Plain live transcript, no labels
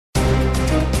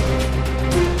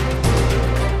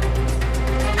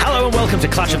and welcome to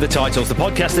Clash of the Titles, the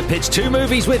podcast that pits two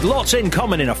movies with lots in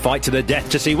common in a fight to the death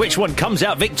to see which one comes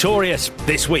out victorious.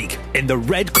 This week, in the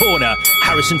red corner,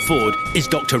 Harrison Ford is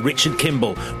Dr. Richard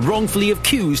Kimball, wrongfully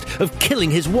accused of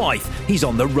killing his wife. He's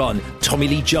on the run. Tommy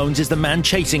Lee Jones is the man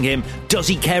chasing him. Does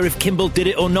he care if Kimball did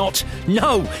it or not?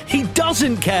 No, he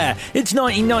doesn't care. It's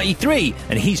 1993,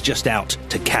 and he's just out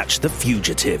to catch the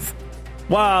fugitive.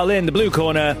 While in the blue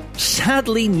corner,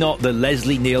 sadly not the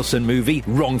Leslie Nielsen movie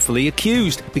Wrongfully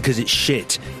Accused, because it's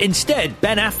shit. Instead,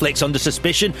 Ben Affleck's under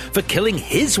suspicion for killing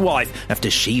his wife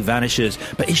after she vanishes.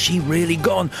 But is she really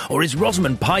gone? Or is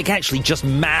Rosamund Pike actually just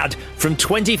mad? From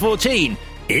 2014,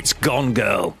 it's Gone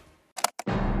Girl.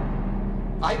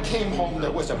 I came home,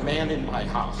 there was a man in my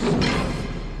house.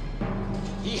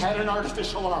 He had an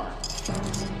artificial arm.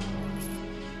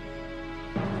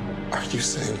 Are you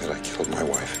saying that I killed my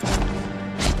wife?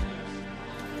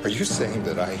 Are you saying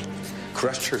that I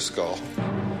crushed her skull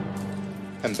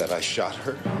and that I shot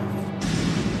her?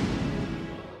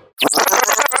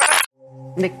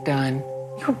 Nick Dunn,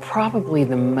 you're probably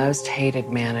the most hated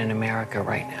man in America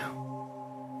right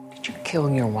now. Did you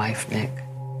kill your wife, Nick?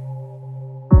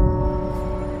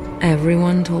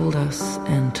 Everyone told us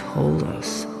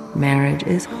marriage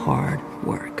is hard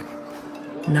work.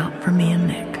 Not for me and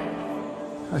Nick.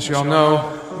 As you all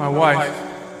know, my wife,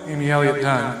 Amy Elliott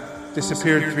Dunn,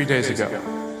 disappeared 3 days ago.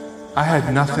 I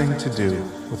had nothing to do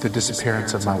with the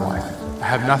disappearance of my wife. I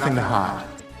have nothing to hide.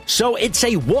 So it's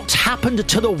a What's Happened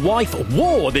to the Wife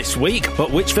war this week,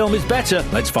 but which film is better?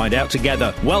 Let's find out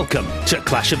together. Welcome to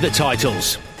Clash of the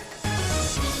Titles.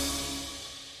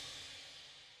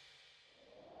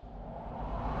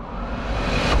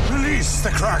 Release the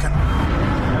Kraken!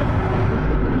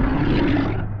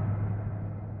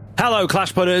 Hello,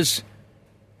 Clash Putters.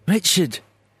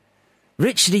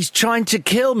 Richard, he's trying to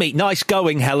kill me. Nice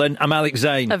going, Helen. I'm Alex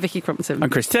Zane. Vicky Crompton. I'm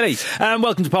Chris Tilley. And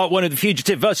welcome to part one of The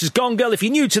Fugitive versus Gone Girl. If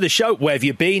you're new to the show, where have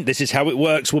you been? This is how it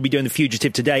works. We'll be doing The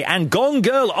Fugitive today and Gone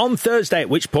Girl on Thursday, at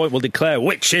which point we'll declare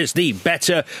which is the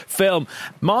better film.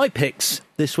 My picks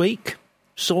this week,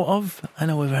 sort of. I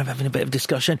know we're having a bit of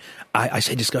discussion. I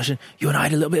say discussion. You and I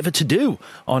had a little bit of a to-do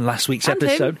on last week's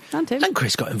episode. And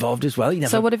Chris got involved as well. He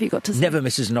never, so what have you got to say? Never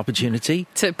misses an opportunity.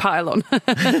 To pile on.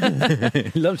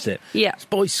 Loves it. Yeah. It's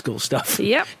boys' school stuff.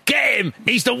 Yep. Get him!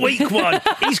 He's the weak one.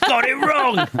 He's got it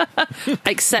wrong.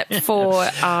 Except for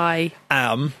I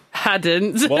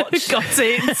hadn't What? got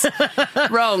it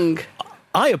wrong.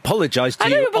 I apologised to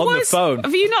you on the phone.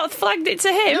 Have you not flagged it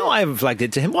to him? No, I haven't flagged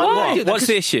it to him. Why would I do that? What's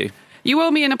the issue? You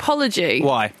owe me an apology.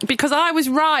 Why? Because I was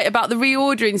right about the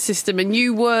reordering system and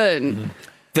you weren't. Mm-hmm.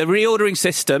 The reordering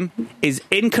system is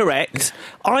incorrect.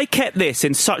 I kept this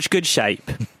in such good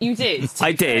shape. You did?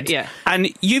 I did. Yeah.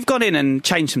 And you've gone in and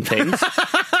changed some things.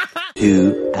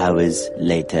 2 hours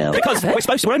later. Because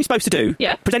we're only supposed to do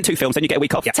present 2 films, then you get a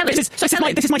week off. Yeah. Tell him. This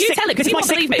is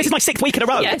my sixth week in a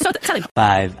row. Yeah, so tell him.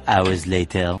 5 hours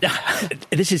later.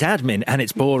 This is admin and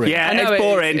it's boring. Yeah, it's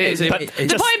boring.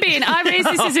 The point being, I raised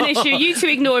this as an issue, you two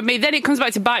ignored me, then it comes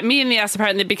back to bite me in the ass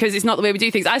apparently because it's not the way we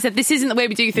do things. I said this isn't the way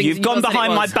we do things. You've gone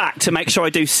behind my back to make sure I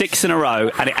do 6 in a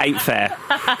row and it ain't fair.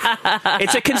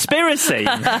 It's a conspiracy.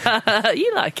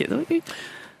 You like it, don't you?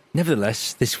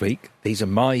 Nevertheless, this week, these are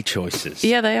my choices.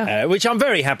 Yeah, they are. Which I'm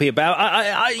very happy about.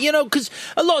 I because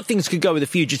a lot of things could go with The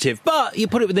Fugitive, but you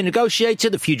put it with The Negotiator,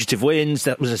 The Fugitive wins.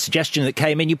 That was a suggestion that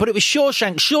came in. You put it with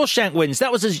Shawshank wins.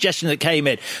 That was a suggestion that came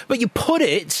in. But you put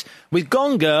it with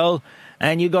Gone Girl,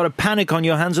 and you got a panic on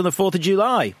your hands on the 4th of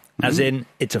July. As in,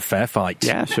 it's a fair fight.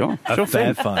 Yeah, sure. A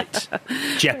fair fight.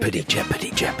 Jeopardy.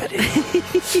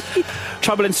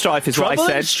 Trouble and strife is what I said.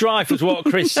 Trouble and strife was what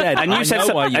Chris said. And you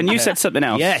said something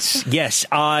else. Yes,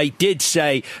 I did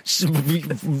say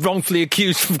wrongfully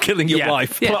accused of killing your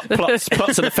wife. Yeah.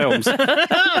 Plots of the films.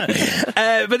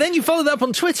 But then you followed up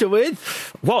on Twitter with,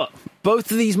 what?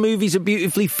 Both of these movies are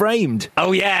beautifully framed.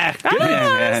 Oh, yeah.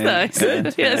 That's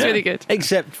nice. Yeah, that's really good.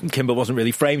 Except Kimball wasn't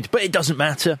really framed, but it doesn't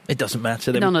matter.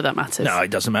 None of that matters. No, it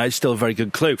doesn't matter. It's still a very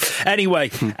good clue. Anyway,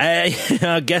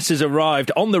 our guest has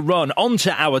arrived on the run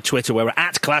onto our Twitter, where we're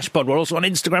at ClashPod. We're also on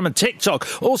Instagram and TikTok.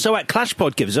 Also at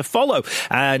ClashPod. Give us a follow.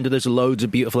 And there's loads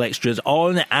of beautiful extras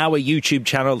on our YouTube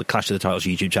channel, the Clash of the Titles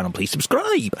YouTube channel. Please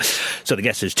subscribe. So the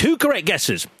guesses, 2 correct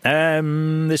guesses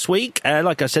this week.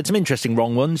 Like I said, some interesting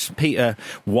wrong ones. Peter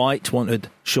White wanted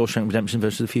Shawshank Redemption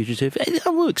versus The Fugitive. It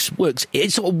works.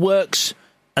 It sort of works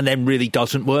and then really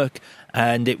doesn't work.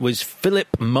 And it was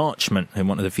Philip Marchment in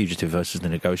one of the Fugitive versus The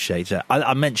Negotiator.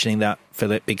 I'm mentioning that,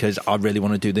 Philip, because I really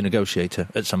want to do The Negotiator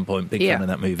at some point. Big fan of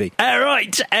that movie. All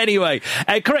right, anyway,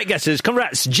 correct guesses.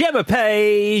 Congrats, Gemma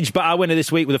Page. But our winner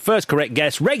this week with the first correct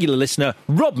guess, regular listener,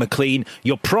 Rob McLean.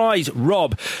 Your prize,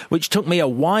 Rob, which took me a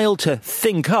while to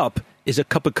think up, is a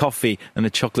cup of coffee and a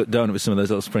chocolate donut with some of those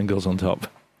little sprinkles on top.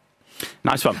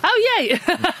 Nice one. Oh, yay.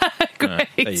 Great.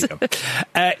 There you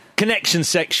go. Connection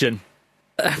section.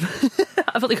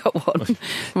 I've only got one.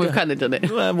 We've kind of done it.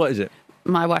 What is it?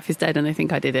 My wife is dead and I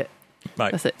think I did it.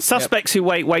 Right. That's it. Suspects who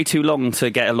wait way too long to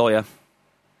get a lawyer.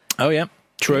 Oh, yeah.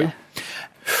 True.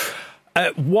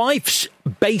 Yeah. Wife's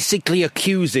basically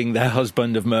accusing their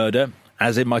husband of murder,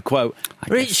 as in my quote,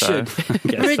 Richard,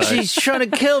 Richie's trying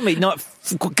to kill me. Not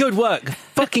good work.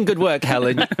 Fucking good work,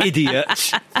 Helen, you idiot.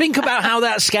 Think about how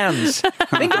that scans.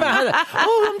 Think about how that...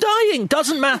 Oh, I'm dying.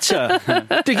 Doesn't matter.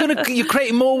 You're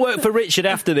creating more work for Richard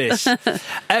after this.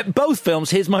 Both films,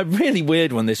 here's my really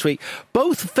weird one this week.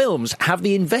 Both films have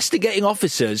the investigating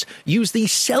officers use the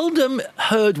seldom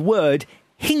heard word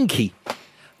hinky.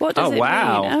 What does it mean?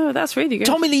 Oh, that's really good.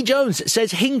 Tommy Lee Jones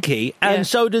says hinky, and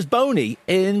so does Boney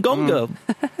in Gone Girl.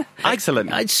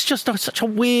 Excellent. It's just such a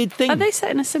weird thing. Are they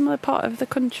set in a similar part of the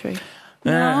country?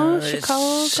 No,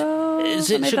 Chicago.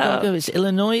 Is it Chicago? It's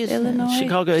Illinois? Illinois.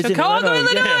 Chicago is Chicago,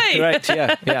 Illinois. Illinois. Yeah, correct,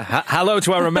 yeah. Hello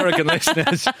to our American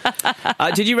listeners.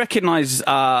 Did you recognise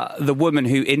the woman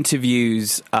who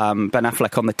interviews Ben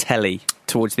Affleck on the telly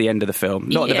towards the end of the film?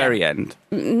 Not at the very end.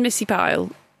 Missy Pyle.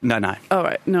 No. All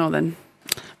right, no then.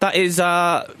 That is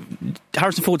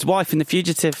Harrison Ford's wife in The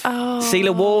Fugitive,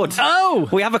 Celia Ward. Oh!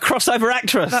 We have a crossover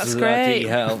actress. That's great.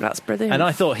 Hell. That's brilliant. And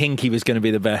I thought hinky was going to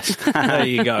be the best. There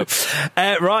you go.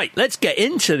 Right, let's get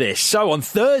into this. So on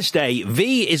Thursday,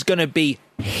 V is going to be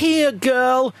here,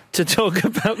 girl, to talk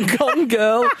about Gone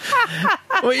Girl.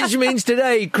 Which means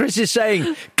today, Chris is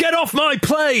saying, get off my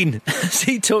plane, as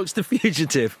he talks to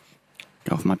Fugitive.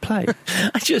 Off my plate.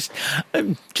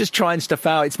 I'm just trying stuff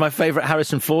out. It's my favourite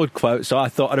Harrison Ford quote, so I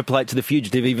thought I'd apply it to The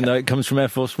Fugitive, even though it comes from Air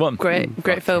Force One.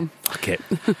 Great film. Fuck it.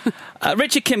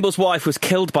 Richard Kimball's wife was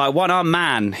killed by a one-armed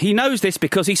man. He knows this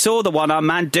because he saw the one-armed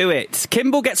man do it.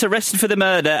 Kimball gets arrested for the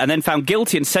murder and then found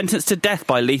guilty and sentenced to death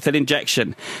by lethal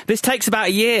injection. This takes about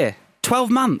a year,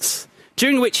 12 months.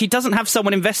 During which he doesn't have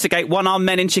someone investigate one-armed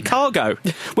men in Chicago,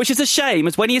 which is a shame,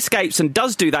 as when he escapes and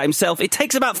does do that himself, it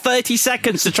takes about 30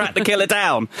 seconds to track the killer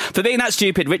down. For being that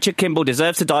stupid, Richard Kimball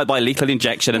deserves to die by lethal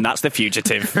injection, and that's The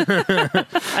Fugitive.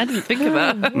 I didn't think of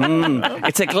that.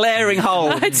 It's a glaring hole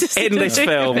in this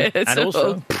film. And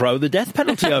also pro the death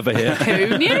penalty over here.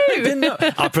 Who knew?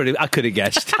 I could have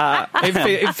guessed.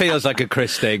 It feels like a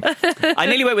Chris thing. I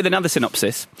nearly went with another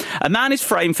synopsis. A man is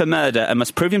framed for murder and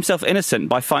must prove himself innocent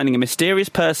by finding a mysterious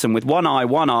person with one eye,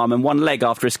 one arm and one leg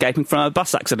after escaping from a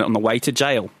bus accident on the way to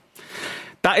jail.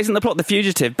 That isn't the plot of The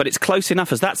Fugitive, but it's close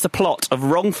enough, as that's the plot of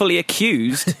Wrongfully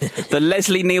Accused, the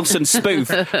Leslie Nielsen spoof,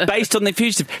 based on The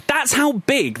Fugitive. That's how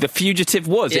big The Fugitive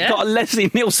was. Yeah. It got a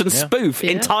Leslie Nielsen spoof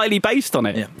entirely based on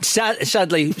it. Yeah.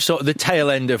 Sadly, sort of the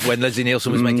tail end of when Leslie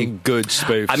Nielsen was making good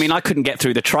spoofs. I mean, I couldn't get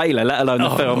through the trailer, let alone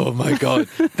the film. Oh my god!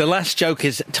 The last joke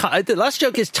is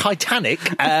Titanic,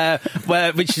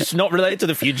 which is not related to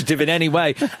The Fugitive in any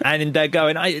way. And they're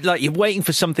going, you're waiting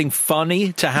for something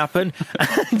funny to happen,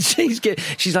 and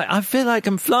she's like, I feel like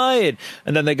I'm flying,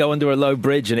 and then they go under a low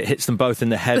bridge and it hits them both in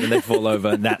the head and they fall over,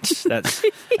 and that's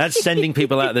sending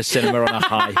people out of the cinema on a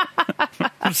high.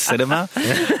 Cinema?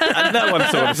 No one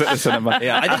saw this at the cinema.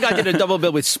 Yeah, I think I did a double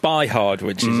bill with Spy Hard,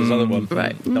 which is his other one.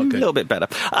 Right. Not good. A little bit better.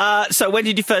 So when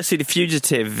did you first see The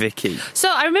Fugitive, Vicky? So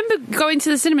I remember going to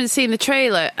the cinema and seeing the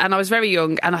trailer, and I was very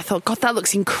young, and I thought, God, that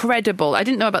looks incredible. I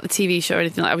didn't know about the TV show or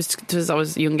anything like that. Because I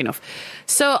was young enough.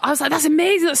 So I was like, that's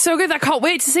amazing, that's so good, I can't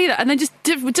wait to see that. And then just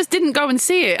didn't go and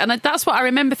see it. And that's what I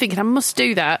remember thinking, I must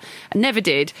do that. I never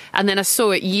did. And then I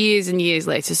saw it years and years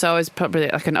later, so I was probably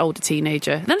like an older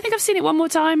teenager. And then I think I've seen it one more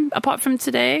time, apart from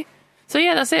today. So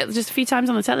yeah, that's it. Just a few times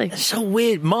on the telly. It's so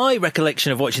weird. My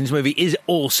recollection of watching this movie is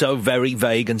also very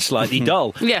vague and slightly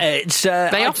dull. Yeah, it's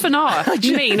they often are.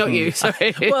 Me, not you.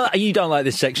 Sorry. Well, you don't like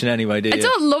this section anyway, do you? I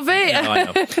don't love it. No, I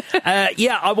know.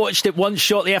 Yeah, I watched it once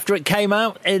shortly after it came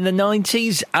out in the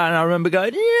 90s, and I remember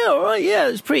going, yeah, all right, yeah,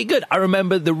 it's pretty good. I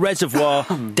remember the reservoir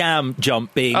dam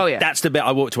jump being. Oh yeah, that's the bit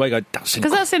I walked away going, that's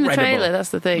incredible. Because that's in the trailer.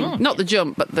 That's the thing. Not the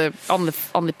jump, but the on the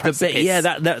precipice. The bit, yeah,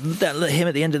 that him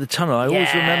at the end of the tunnel. I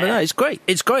always remember that. It's great.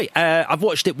 It's great. I've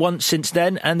watched it once since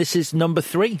then, and this is number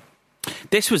 3.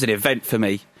 This was an event for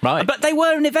me. Right. But they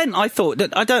were an event, I thought.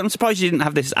 I'm surprised you didn't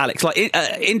have this, Alex. Like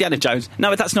Indiana Jones.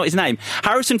 No, that's not his name.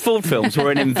 Harrison Ford films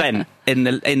were an event in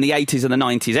the 80s and the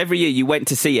 90s. Every year you went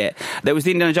to see it. There was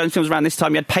the Indiana Jones films around this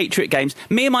time. You had Patriot Games.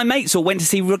 Me and my mates all went to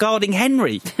see Regarding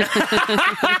Henry.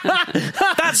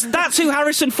 That's who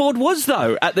Harrison Ford was,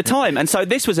 though, at the time. And so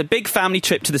this was a big family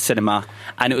trip to the cinema,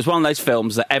 and it was one of those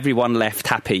films that everyone left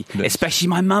happy, especially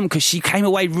my mum, because she came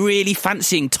away really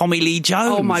fancying Tommy Lee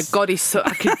Jones. Oh my God, he's so...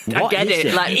 I get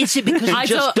it. Like, is it because he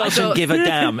just doesn't give a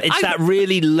damn? It's that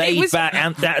really laid back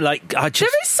and that, like, I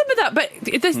just... There is some of that, but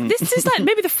this is like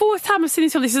maybe the fourth time I've seen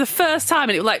this film. This is the first time,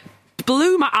 and it like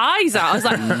blew my eyes out. I was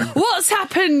like, what's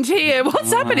happened here?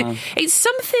 What's happening? It's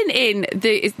something in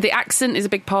the accent is a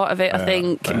big part of it, I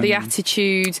think. The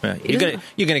attitude. Yeah.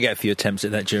 You're gonna get a few attempts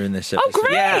at that during this episode. Oh,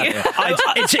 great! Yeah.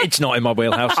 It's not in my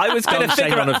wheelhouse. I was going to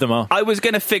figure none of them are. I was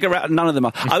going to figure out none of them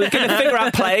are. I was going to figure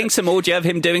out playing some audio of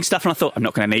him doing stuff, and I thought I'm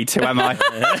not going to need to, am I?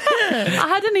 I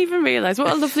hadn't even realised.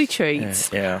 What a lovely treat.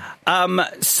 Yeah.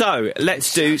 So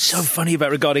let's do. So funny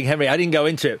about Regarding Henry. I didn't go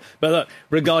into it, but look,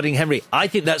 Regarding Henry. I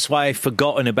think that's why I've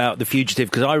forgotten about The Fugitive,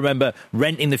 because I remember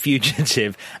renting The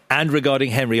Fugitive and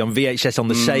Regarding Henry on VHS on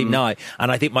the same night,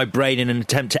 and I think my brain, in an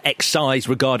attempt to excise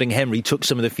Regarding Henry, took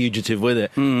some of The Fugitive with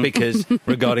it because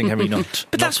Regarding Henry not.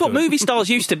 But that's what movie stars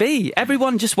used to be.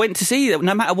 Everyone just went to see it,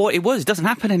 no matter what it was. It doesn't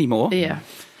happen anymore. Yeah.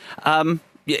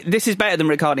 This is better than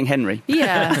Regarding Henry.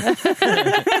 Yeah.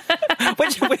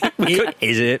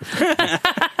 Is it?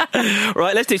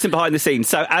 Right, let's do some behind the scenes.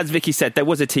 So, as Vicky said, there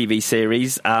was a TV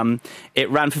series. It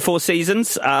ran for 4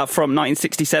 seasons from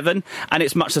 1967, and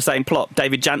it's much the same plot.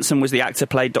 David Jansen was the actor,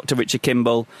 played Dr. Richard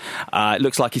Kimball. It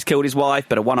looks like he's killed his wife,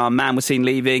 but a one-armed man was seen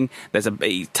leaving.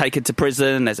 He's taken to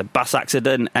prison. There's a bus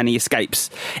accident, and he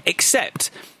escapes. Except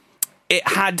it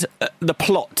had the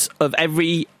plot of about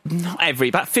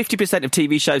 50% of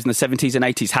TV shows in the 70s and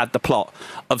 80s had the plot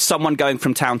of someone going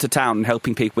from town to town and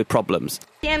helping people with problems.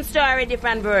 Same story,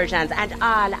 different versions, and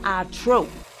all are true.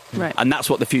 Right. And that's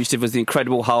what The Fugitive was, the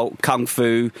Incredible Hulk, Kung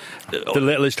Fu. The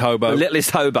Littlest Hobo. The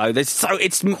Littlest Hobo.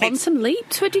 It's Quantum Leap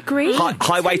to a degree.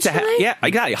 Highway to Heaven. Yeah,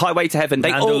 exactly. Highway to Heaven.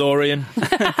 Mandalorian.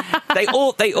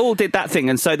 They all did that thing,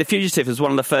 and so The Fugitive was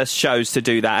one of the first shows to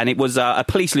do that, and it was a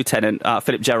police lieutenant,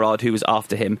 Philip Gerard, who was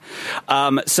after him.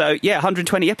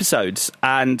 120 episodes,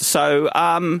 and so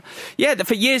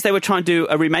for years they were trying to do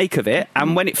a remake of it,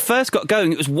 and when it first got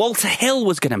going, it was Walter Hill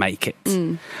was going to make it.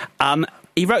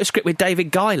 He wrote a script with David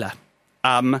Giler,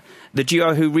 the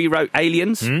duo who rewrote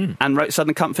Aliens and wrote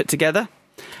Southern Comfort together.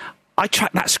 I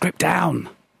tracked that script down.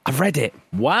 I've read it.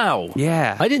 Wow.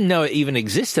 Yeah. I didn't know it even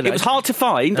existed. It was hard to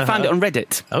find. I found it on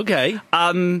Reddit. Okay.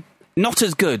 Not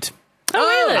as good. Oh,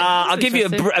 really? I'll give you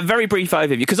a very brief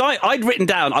overview, because I'd written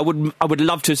down I would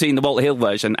love to have seen the Walter Hill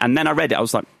version, and then I read it. I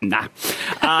was like, nah.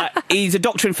 He's a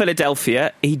doctor in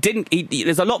Philadelphia.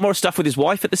 There's a lot more stuff with his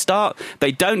wife at the start.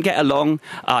 They don't get along.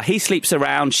 He sleeps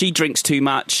around. She drinks too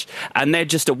much, and they're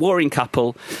just a warring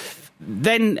couple.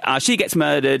 Then she gets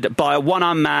murdered by a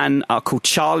one-armed man called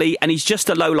Charlie, and he's just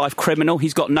a low-life criminal.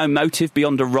 He's got no motive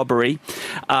beyond a robbery.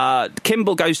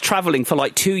 Kimball goes travelling for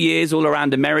like 2 years all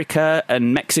around America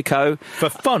and Mexico.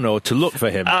 For fun or to look for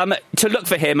him? To look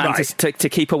for him, right. And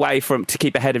to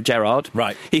keep ahead of Gerard.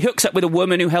 Right. He hooks up with a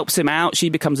woman who helps him out. She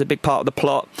becomes a big part of the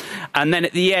plot. And then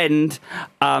at the end,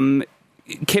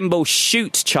 Kimball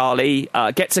shoots Charlie,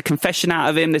 gets a confession out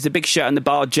of him. There's a big shout in the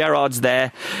bar. Gerard's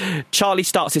there. Charlie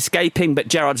starts escaping, but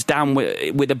Gerard's down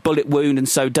with a bullet wound. And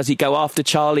so does he go after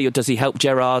Charlie, or does he help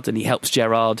Gerard? And he helps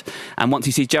Gerard. And once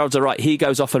he sees Gerard's all right, he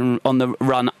goes off on the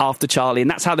run after Charlie.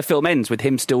 And that's how the film ends, with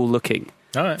him still looking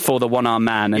for the one-armed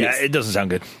man. And it doesn't sound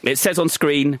good. It says on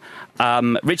screen,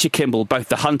 Richard Kimball, both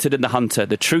the hunted and the hunter,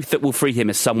 the truth that will free him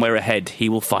is somewhere ahead. He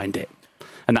will find it.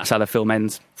 And that's how the film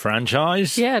ends.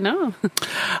 Franchise? Yeah, no.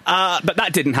 But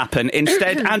that didn't happen.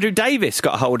 Instead, Andrew Davis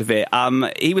got a hold of it.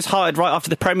 He was hired right after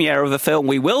the premiere of the film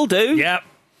We Will Do. Yep.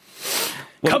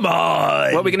 Come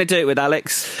on! What are we going to do it with,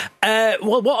 Alex?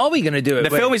 What are we going to do it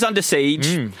with? The film is Under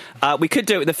Siege. We could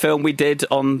do it with the film we did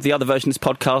on the other version of this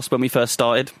podcast when we first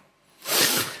started.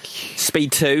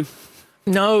 Speed 2.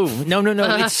 No.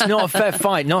 It's not a fair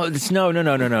fight. No. I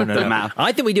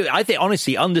think we do. I think,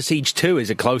 honestly, Under Siege 2 is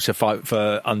a closer fight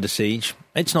for Under Siege.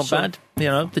 It's not bad.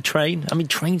 The train. I mean,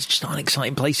 trains just aren't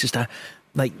exciting places to,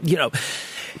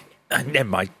 never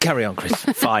mind. Carry on, Chris.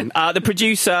 Fine. The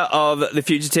producer of The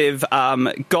Fugitive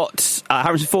got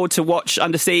Harrison Ford to watch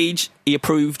Under Siege. He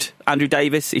approved. Andrew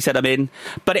Davis, he said, I'm in.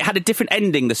 But it had a different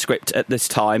ending, the script, at this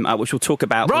time, which we'll talk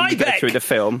about when we go through the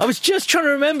film. I was just trying to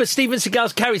remember Steven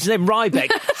Seagal's character's name,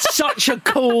 Ryback. Such a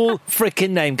cool freaking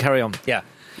name. Carry on. Yeah.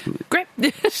 Great.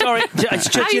 Sorry,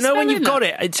 How you know when you've spelling got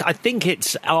it? I think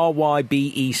it's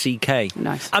Rybeck.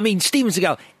 Nice. I mean, Steven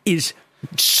Seagal is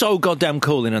so goddamn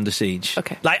cool in Under Siege.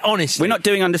 Okay. Like, honestly. We're not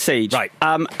doing Under Siege. Right.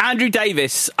 Andrew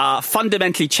Davis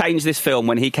fundamentally changed this film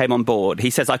when he came on board. He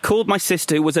says, I called my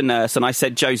sister who was a nurse and I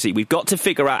said, Josie, we've got to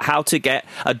figure out how to get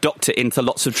a doctor into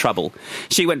lots of trouble.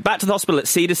 She went back to the hospital at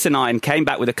Cedars-Sinai and came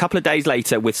back with a couple of days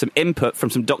later with some input from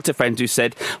some doctor friends who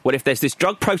said, well, if there's this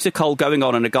drug protocol going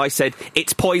on and a guy said,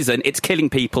 it's poison, it's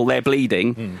killing people, they're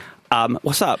bleeding...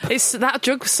 what's up? That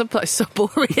drug supply is so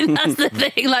boring. That's the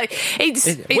thing. Like, it's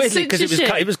weirdly, because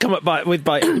it was come up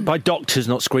by doctors,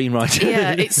 not screenwriters.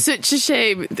 Yeah, it's such a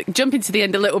shame. Jumping to the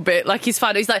end a little bit, like he's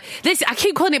fine. He's like, this. I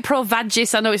keep calling it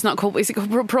Provagis. I know it's not called. Is it called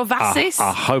Provasis?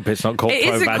 I hope it's not called Provagis.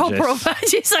 It isn't called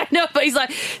Provagis. I know, but he's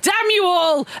like, damn you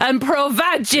all and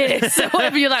Provagis.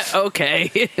 Whatever. You're like,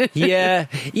 okay.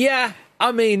 Yeah.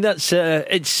 I mean, that's I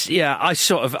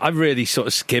really sort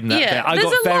of skimmed that bit. I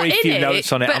got very few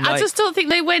notes on it. But I just don't think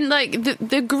they went like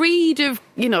the greed of,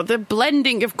 the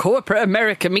blending of corporate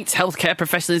America meets healthcare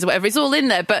professionals or whatever. It's all in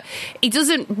there, but he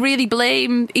doesn't really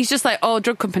blame. He's just like, oh,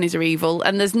 drug companies are evil,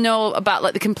 and there's no about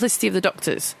like the complicity of the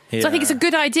doctors. Yeah. So I think it's a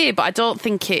good idea, but I don't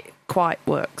think it quite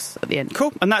works at the end.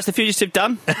 Cool. And that's The Fugitive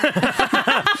done.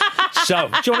 So,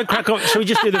 do you want to crack on? Shall we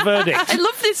just do the verdict? I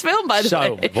love this film, by the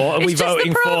way. So, what are we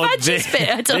voting for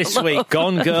this week?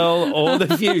 Gone Girl or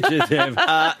The Fugitive?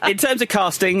 In terms of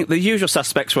casting, the usual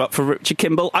suspects were up for Richard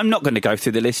Kimball. I'm not going to go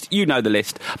through the list. You know the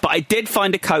list. But I did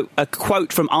find a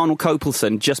quote from Arnold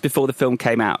Copelson just before the film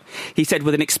came out. He said,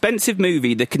 with an expensive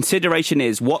movie, the consideration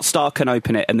is what star can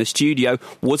open it, and the studio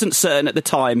wasn't certain at the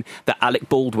time that Alec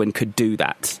Baldwin could do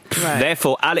that. Right.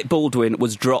 Therefore, Alec Baldwin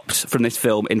was dropped from this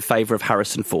film in favour of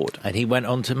Harrison Ford. And he went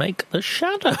on to make The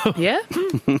Shadow. Yeah.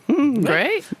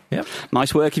 Great. Yep.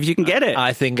 Nice work if you can get it.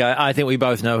 I think we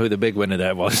both know who the big winner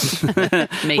there was. Well,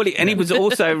 he was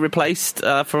also replaced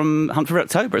from Hunt for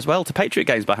October as well to Patriot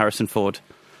Games by Harrison Ford.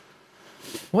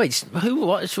 Wait, who?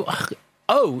 What?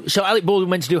 Oh, so Alec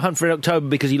Baldwin went to do Hunt for October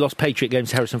because he lost Patriot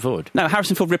Games to Harrison Ford? No,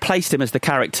 Harrison Ford replaced him as the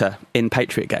character in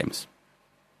Patriot Games.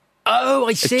 Oh,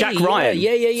 I see. It's Jack Ryan.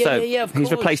 Yeah, of course.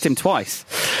 He's replaced him twice.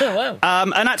 Oh, wow.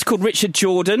 An actor called Richard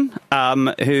Jordan,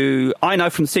 who I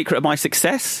know from The Secret of My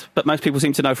Success, but most people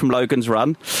seem to know from Logan's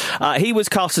Run. He was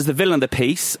cast as the villain of the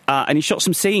piece, and he shot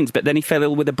some scenes, but then he fell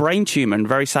ill with a brain tumour and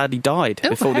very sadly died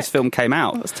before this film came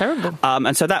out. That's terrible.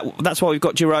 And so that's why we've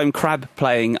got Jerome Crabb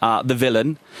playing the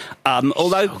villain.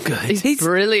 Although so good. He's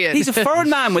brilliant. He's a foreign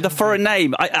man with a foreign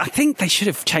name. I think they should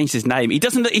have changed his name.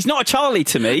 He's not a Charlie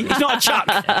to me. He's not a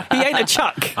Chuck. He ain't a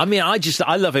Chuck. I mean,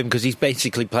 I love him because he's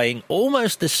basically playing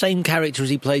almost the same character as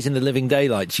he plays in The Living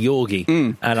Daylights,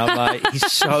 Yorgi. And I'm like,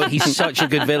 he's such a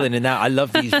good villain in that. I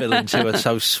love these villains who are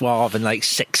so suave and like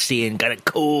sexy and kind of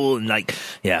cool and like,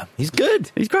 yeah, he's good.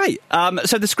 He's great.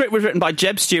 So the script was written by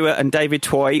Jeb Stewart and David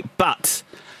Toy, but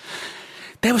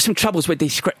there were some troubles with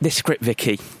this script,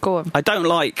 Vicky. Go on. I don't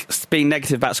like being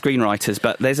negative about screenwriters,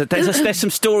 but there's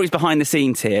some stories behind the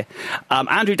scenes here.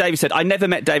 Andrew Davis said, I never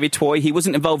met David Toy. He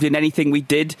wasn't involved in anything we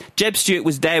did. Jeb Stewart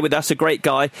was there with us, a great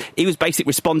guy. He was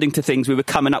basically responding to things we were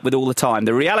coming up with all the time.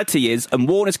 The reality is, and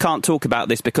Warner's can't talk about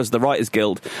this because of the Writers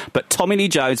Guild, but Tommy Lee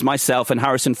Jones, myself, and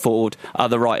Harrison Ford are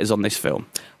the writers on this film.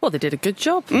 Well, they did a good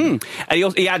job. And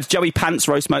he adds Joey Pants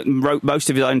wrote most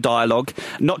of his own dialogue.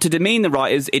 Not to demean the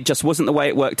writers, it just wasn't the way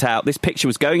it worked out. This picture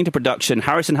was going into production.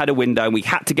 Harrison had a window, and we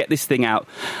had to get this thing out.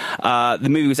 The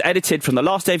movie was edited from the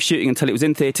last day of shooting until it was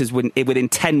in theatres within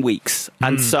 10 weeks.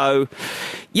 And so,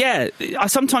 yeah, I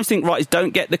sometimes think writers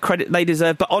don't get the credit they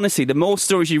deserve. But honestly, the more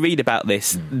stories you read about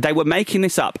this, they were making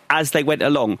this up as they went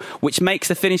along, which makes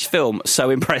the finished film so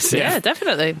impressive. Yeah,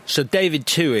 definitely. So David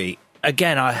Twohy,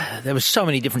 again, there were so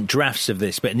many different drafts of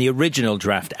this, but in the original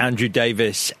draft, Andrew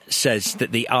Davis says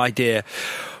that the idea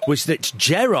was that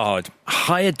Gerard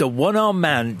hired the one-armed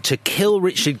man to kill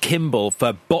Richard Kimball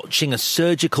for botching a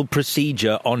surgical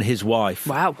procedure on his wife.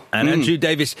 Wow. And Andrew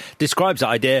Davis describes that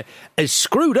idea as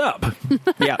screwed up.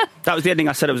 Yeah, that was the ending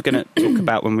I said I was going to talk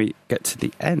about when we get to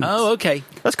the end. Oh, okay.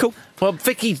 That's cool. Well,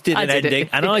 Vicky did an ending,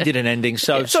 and I did an ending,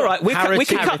 so... It's all right, we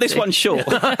can cut this one short.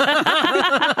 So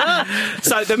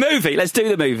the movie, let's do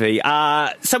the movie.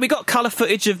 So we got colour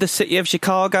footage of the city of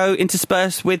Chicago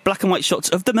interspersed with black and white shots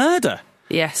of the murder.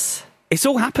 Yes. It's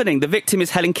all happening. The victim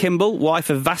is Helen Kimball, wife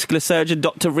of vascular surgeon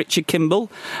Dr. Richard Kimball,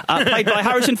 played by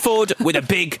Harrison Ford with a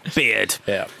big beard.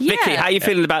 Yeah. Vicky, how are you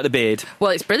feeling about the beard?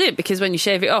 Well, it's brilliant because when you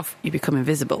shave it off, you become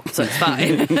invisible, so it's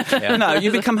fine. No,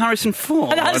 you become Harrison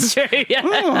Ford. That's true, yeah.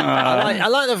 I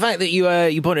like the fact that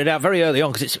you pointed out very early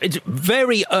on, because it's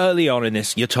very early on in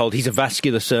this, you're told he's a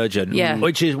vascular surgeon. Yeah.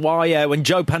 Which is why when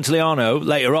Joe Pantoliano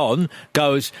later on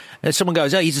someone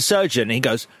goes, oh, he's a surgeon, and he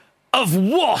goes, of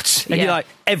what? And you're like,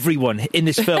 everyone in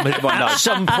this film at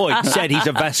some point said he's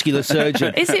a vascular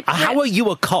surgeon. Is it? How are you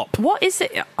a cop? What is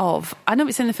it of? I know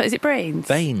it's in the film. Is it brains?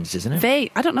 Veins, isn't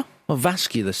it? I don't know. Well,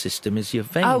 vascular system is your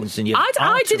veins and your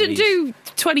I didn't arteries. do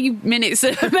 20 minutes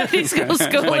of medical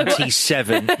school.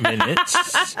 27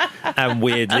 minutes. And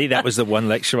weirdly, that was the one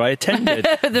lecture I attended.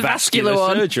 The vascular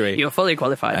one. Surgery. You're fully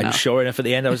qualified And now. sure enough, at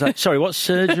the end, I was like, sorry, what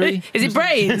surgery? Is it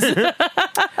brains?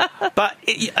 But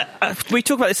we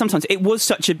talk about this sometimes. It was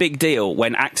such a big deal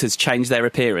when actors changed their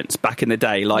appearance back in the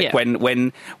day. Like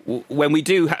when we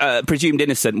do Presumed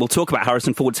Innocent, we'll talk about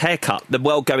Harrison Ford's haircut, the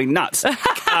world going nuts.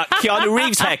 Keanu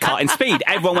Reeves' haircut in Speed,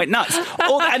 everyone went nuts.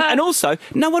 And also,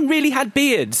 no one really had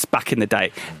beards back in the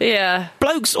day. Yeah.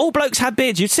 All blokes had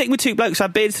beards. You're sitting with two blokes who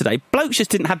had beards today. Blokes just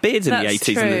didn't have beards in the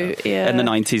 80s and the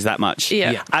 90s that much.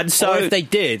 Yeah. And so, or if they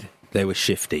did, they were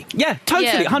shifty. Yeah,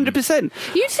 totally, 100%.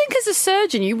 You'd think as a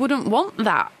surgeon you wouldn't want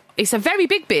that. It's a very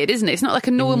big beard, isn't it? It's not like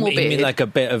a normal beard. You mean like a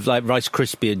bit of like Rice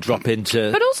Krispie and drop into...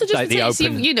 But also just like the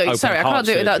open, sorry, I can't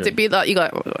do it without it being like, you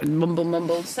go like,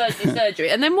 mumble, surgery.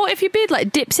 And then what if your beard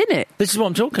like dips in it? This is what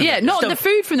I'm talking about. Yeah, not the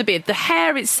food from the beard, the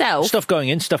hair itself. Stuff going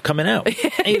in, stuff coming out.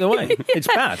 Either way, it's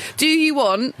bad. Do you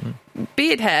want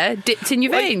beard hair dipped in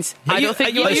your veins? I don't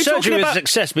think you surgery is a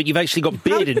success, but you've actually got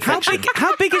beard infection.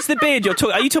 How big is the beard you're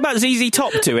talking? Are you talking about ZZ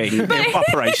Top doing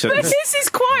operations? But this is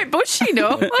quite bushy,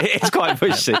 no? It's quite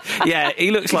bushy. Yeah,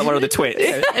 he looks like one of the twits.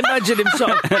 Yeah, imagine him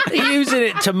using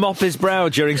it to mop his brow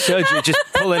during surgery, just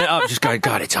pulling it up, just going,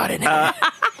 God, it's hot in here.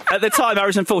 At the time,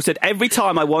 Harrison Ford said, every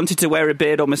time I wanted to wear a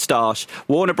beard or moustache,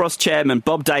 Warner Bros. Chairman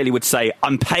Bob Daly would say,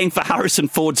 I'm paying for Harrison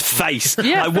Ford's face.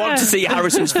 Yeah, I want to see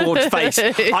Harrison Ford's face.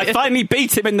 I finally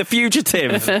beat him in The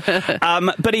Fugitive.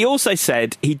 But he also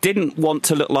said he didn't want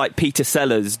to look like Peter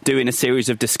Sellers doing a series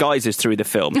of disguises through the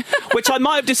film, which I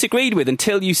might have disagreed with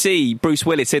until you see Bruce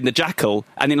Willis in The Jackal,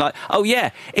 and you're like, oh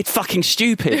yeah, it's fucking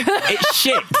stupid. It's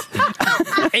shit.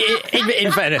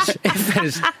 In fairness,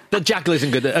 The Jackal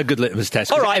isn't a good litmus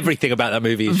test. All right. Everything about that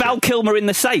movie is Val Kilmer in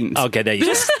The Saint. Okay, there you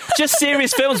go. Just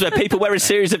serious films where people wear a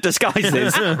series of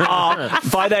disguises are,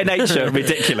 by their nature,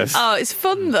 ridiculous. Oh, it's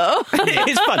fun, though.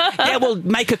 It's fun. Yeah, well,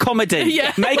 make a comedy.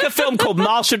 Yeah. Make a film called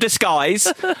Master of Disguise.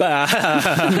 Turtle.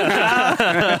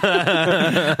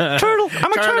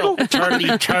 I'm a turtle.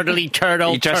 Turtle. He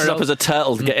dresses up as a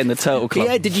turtle to get in the turtle club.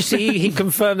 Yeah, did you see he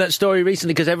confirmed that story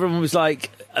recently? Because everyone was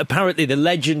like, apparently the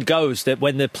legend goes that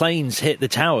when the planes hit the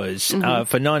towers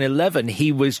for 9/11,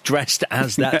 he was dressed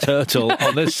as that turtle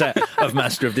on the set of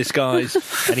Master of Disguise,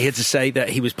 and he had to say that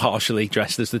he was partially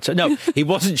dressed as the turtle. No, he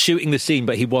wasn't shooting the scene,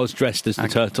 but he was dressed as the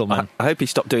turtle man. I hope he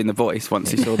stopped doing the voice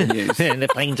once he saw the news. the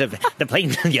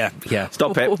planes, yeah.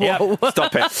 Stop it. Yeah,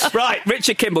 stop it. Right,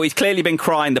 Richard Kimball, he's clearly been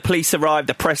crying. The police arrived,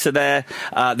 the press are there.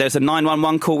 There's a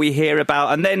 911 call we hear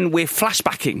about, and then we're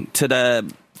flashbacking to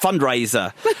the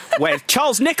fundraiser where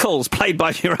Charles Nichols, played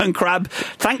by Jeroen Krabbe,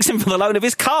 thanks him for the loan of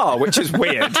his car, which is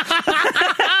weird.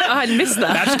 I missed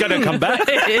that. That's going to come back.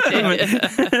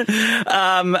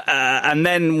 And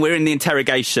then we're in the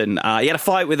interrogation. He had a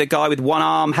fight with a guy with one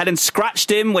arm. Helen scratched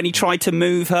him when he tried to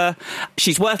move her.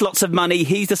 She's worth lots of money.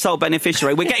 He's the sole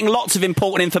beneficiary. We're getting lots of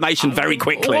important information very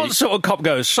quickly. What sort of cop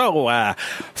goes, so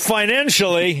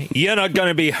financially, you're not going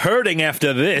to be hurting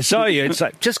after this, are you? It's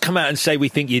like, just come out and say we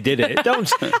think you did it.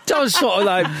 Don't sort of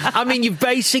like, I mean, you've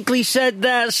basically said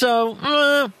that,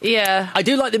 so... Yeah. I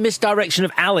do like the misdirection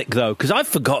of Alec, though, because I've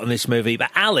forgotten this movie, but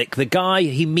Alec, the guy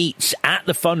he meets at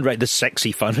the fundraiser, the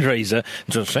sexy fundraiser,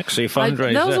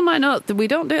 those are my notes. We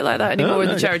don't do it like that anymore in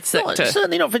the charity sector.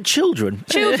 Certainly not for children.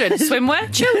 Children,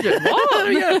 swimwear, children,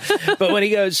 what? Yeah. But when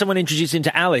he goes, someone introduces him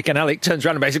to Alec, and Alec turns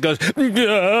around and basically goes,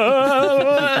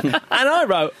 Duh. And I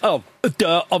wrote, oh,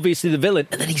 duh, obviously the villain,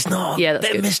 and then he's not. Yeah, that's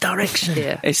good. Misdirection.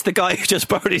 Yeah. It's the guy who just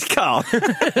borrowed his car.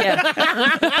 Yeah.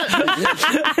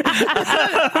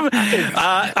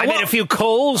 I made a few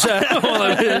calls.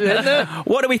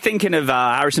 What are we thinking of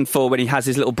Harrison Ford when he has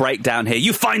his little breakdown here?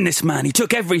 You find this man, he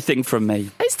took everything from me.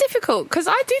 It's difficult, because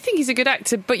I do think he's a good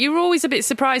actor, but you're always a bit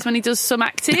surprised when he does some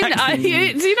acting. Do you not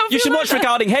You should feel watch like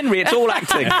Regarding Henry, it's all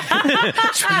acting.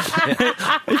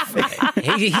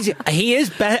 He is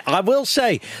better. I will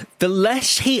say, the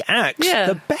less he acts,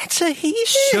 the better he is.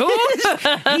 Sure.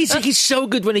 he's so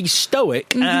good when he's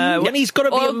stoic, when he's got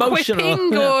to be emotional.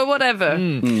 Quipping or whatever.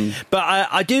 But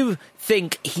I do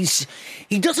think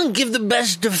he doesn't give the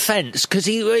best defence, because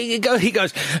he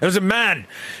goes, there was a man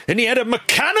and he had a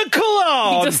mechanical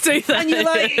arm. He does do that. And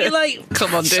you're like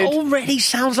come on, dude. It already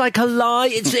sounds like a lie.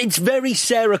 It's very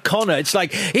Sarah Connor. It's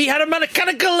like, he had a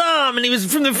mechanical arm and he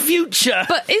was from the future.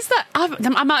 But is that...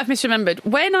 I might have misremembered.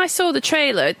 When I saw the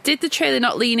trailer, did the trailer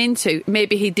not lean into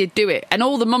maybe he did do it? And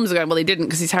all the mums are going, well, he didn't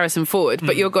because he's Harrison Ford.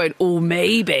 But you're going, oh,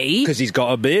 maybe. Because he's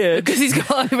got a beard. Because he's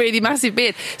got a really massive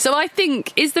beard. So I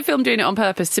think, is the film doing it on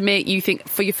purpose to make you think,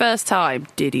 for your first time,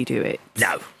 did he do it?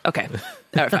 No. Okay.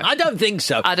 I don't think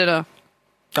so. I don't know.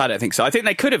 I don't think so. I think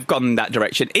they could have gone that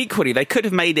direction. Equally, they could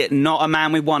have made it not a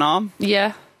man with one arm.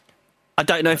 Yeah. I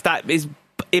don't know if that is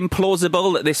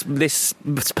implausible, that this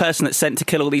person that's sent to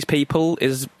kill all these people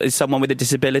is someone with a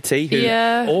disability who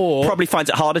or probably finds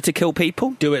it harder to kill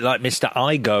people. Do it like Mr.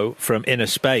 Igo from Inner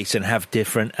Space and have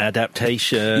different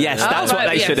adaptations. Yes, that's what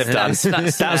they should have done.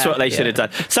 That's what they should have done.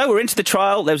 So we're into the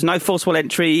trial. There was no forcible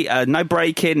entry, no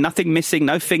break-in, nothing missing,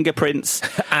 no fingerprints.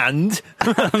 And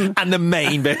the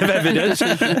main bit of evidence,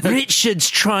 Richard's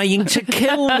trying to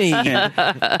kill me.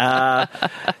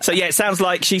 So it sounds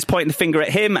like she's pointing the finger at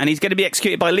him and he's going to be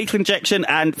executed by lethal injection,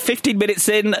 and 15 minutes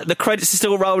in, the credits are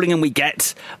still rolling and we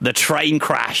get the train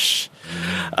crash.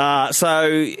 So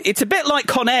it's a bit like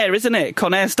Con Air, isn't it?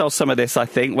 Con Air stole some of this, I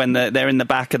think, when they're in the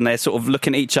back and they're sort of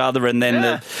looking at each other, and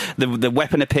then the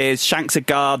weapon appears, shanks a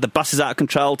guard, the bus is out of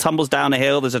control, tumbles down a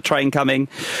hill, there's a train coming.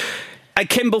 And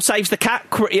Kimball saves the cat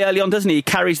pretty early on, doesn't he? He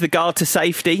carries the guard to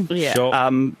safety. Yeah. Sure.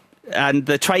 And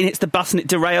the train hits the bus and it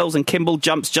derails, and Kimball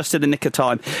jumps just in the nick of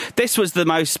time. This was the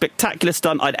most spectacular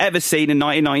stunt I'd ever seen in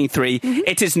 1993.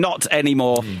 It is not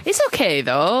anymore. It's okay,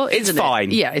 though, It's isn't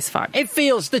fine. It? Yeah, it's fine. It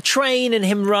feels, the train and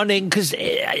him running, because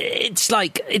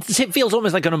it feels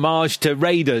almost like an homage to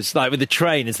Raiders, like with the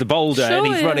train, it's the boulder, and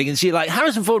he's running, and see, like,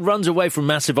 Harrison Ford runs away from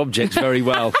massive objects very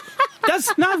well.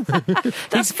 That's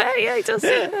fair, yeah, he does.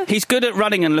 Yeah. He's good at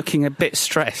running and looking a bit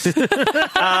stressed.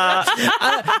 I'm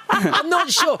not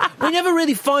sure. We never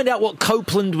really find out what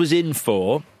Copeland was in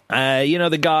for.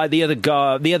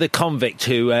 The other convict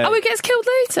who he gets killed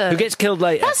later. Who gets killed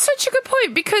later. That's such a good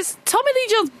point, because Tommy Lee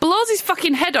Jones blows his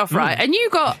fucking head off, right? And you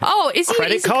go, is he...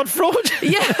 Credit card fraud?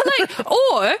 Yeah,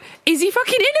 or is he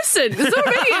fucking innocent? There's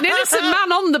already an innocent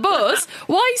man on the bus.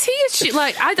 Why is he a shit?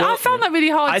 Like, I found that really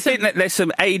hard I think that there's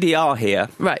some ADR here.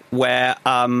 Right. Where...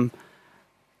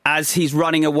 as he's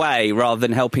running away, rather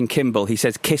than helping Kimball, he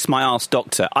says, "Kiss my ass,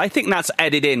 doctor." I think that's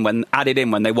added in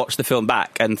when they watched the film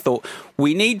back and thought,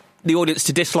 we need the audience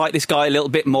to dislike this guy a little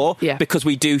bit more, because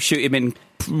we do shoot him in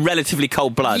relatively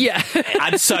cold blood. Yeah.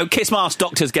 And so "Kiss my ass,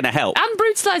 doctor's going to help. And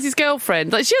brutalise his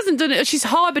girlfriend. Like, she hasn't done it. She's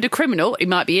harboured a criminal. He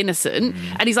might be innocent.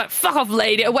 And he's like, fuck off,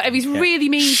 lady, or whatever. He's really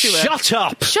mean to her. Shut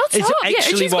up! Shut it's up!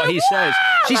 actually what he says.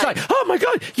 She's like, oh my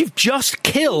God, you've just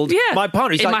killed my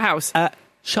partner. He's in like, my house.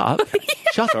 Shut up.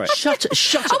 Shut up. Shut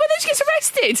up. Oh, but then she gets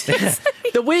arrested.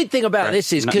 The weird thing about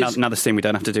this is... Another scene we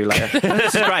don't have to do later.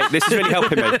 This is great. This is really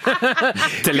helping me.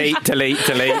 Delete.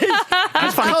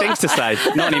 There's funny things to say.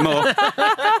 Not anymore.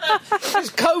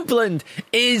 Copeland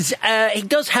is... he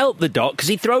does help the doc, because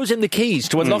he throws in the keys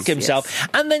to unlock himself. Yes.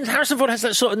 And then Harrison Ford has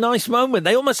that sort of nice moment.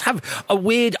 They almost have a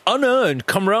weird, unearned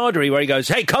camaraderie where he goes,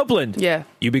 "Hey, Copeland. Yeah.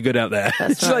 You be good out there."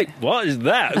 That's it's right. like, what is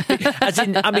that? As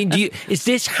in, I mean, is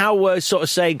this how we're sort of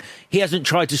saying he hasn't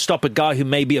tried to stop a guy who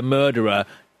may be a murderer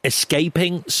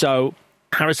escaping? So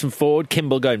Harrison Ford,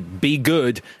 Kimball going, "Be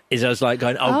good," is us like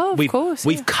going,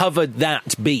 we've covered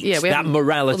that beat, that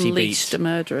morality unleashed beat. A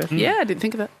murderer. Yeah, I didn't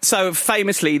think of that. So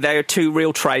famously, there are two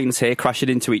real trains here crashing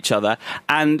into each other,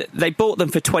 and they bought them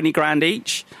for 20 grand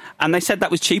each. And they said that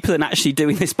was cheaper than actually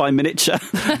doing this by miniature,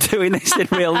 doing this in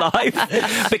real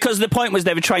life. Because the point was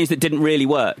there were trains that didn't really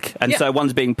work. And so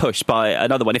one's being pushed by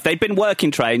another one. If they'd been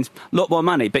working trains, a lot more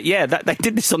money. But they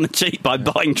did this on the cheap by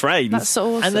buying trains. That's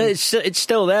so awesome. And it's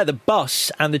still there. The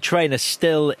bus and the train are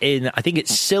still in, I think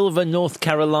it's Silver, North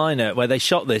Carolina, where they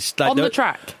shot this. On the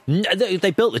track?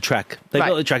 They built the track.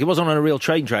 Built the track. It wasn't on a real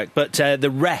train track. But the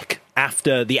wreck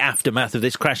after the aftermath of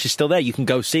this crash is still there. You can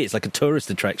go see it. It's like a tourist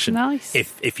attraction. Nice.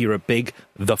 If you're a big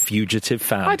The Fugitive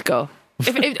fan. I'd go.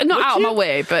 If not out of my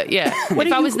way, but yeah.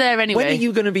 If I was there anyway. When are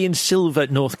you going to be in Silver,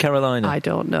 North Carolina? I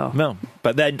don't know. No.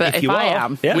 But then if you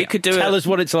am, we could tell us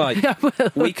what it's like.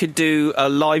 We could do a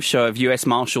live show of US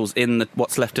Marshals in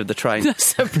what's left of the train.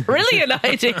 That's a brilliant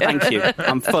idea. Thank you.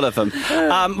 I'm full of them.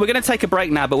 We're going to take a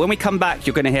break now, but when we come back,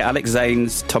 you're going to hear Alex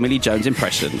Zane's Tommy Lee Jones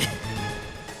impression.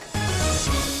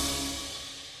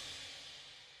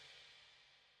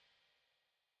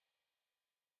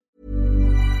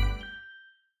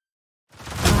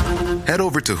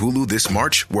 over to Hulu this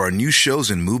March, where our new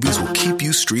shows and movies will keep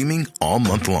you streaming all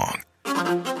month long.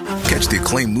 Catch the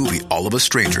acclaimed movie All of Us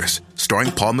Strangers,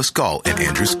 starring Paul Mescal and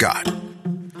Andrew Scott.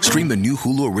 Stream the new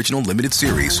Hulu original limited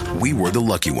series We Were the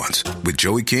Lucky Ones with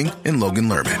Joey King and Logan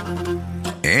Lerman.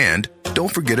 And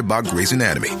don't forget about Grey's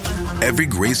Anatomy. Every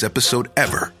Grey's episode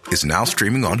ever is now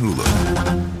streaming on Hulu.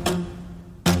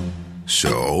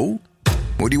 So,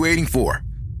 what are you waiting for?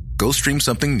 Go stream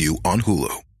something new on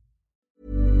Hulu.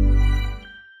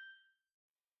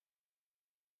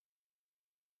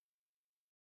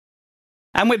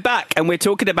 And we're back, and we're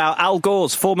talking about Al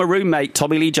Gore's former roommate,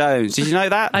 Tommy Lee Jones. Did you know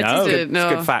that? I didn't.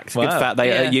 It's good fact. Wow. Good fact.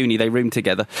 At uni, they roomed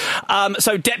together.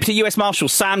 So Deputy US Marshal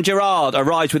Sam Gerard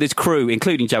arrives with his crew,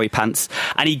 including Joey Pants,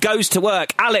 and he goes to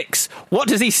work. Alex, what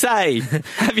does he say?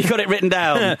 Have you got it written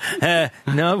down?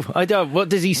 No, I don't. What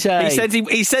does he say?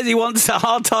 He says he wants a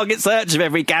hard target search of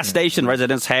every gas station,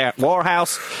 residence,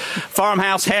 warehouse,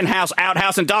 farmhouse, hen house,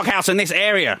 outhouse, and doghouse in this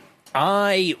area.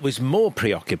 I was more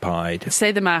preoccupied.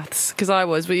 Say the maths, because I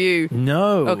was. Were you?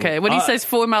 No. Okay. When he says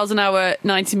 4 miles an hour,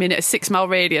 90 minutes, 6 mile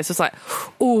radius, it's like,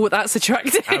 oh, that's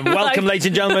attractive. And welcome, ladies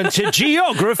and gentlemen, to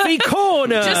Geography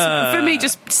Corner. Just for me,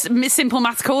 just simple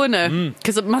maths corner,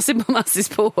 because my simple maths is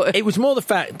poor. It was more the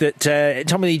fact that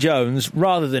Tommy Lee Jones,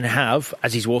 rather than have,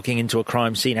 as he's walking into a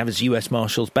crime scene, have his US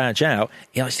Marshal's badge out,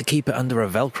 he likes to keep it under a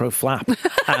Velcro flap.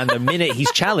 And the minute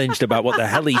he's challenged about what the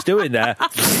hell he's doing there,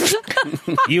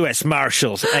 US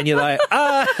Marshals, and you're like,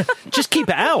 just keep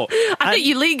it out. I think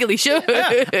you legally should.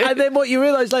 Yeah. And then what you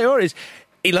realise later on is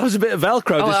he loves a bit of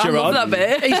Velcro. I Gerard. love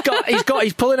that bit.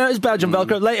 He's pulling out his badge on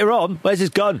Velcro. Later on, where's his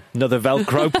gun? Another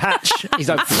Velcro patch. He's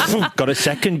like, got a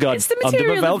second gun. It's the under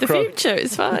material my of the Velcro. future.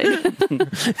 It's fine.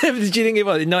 Did you think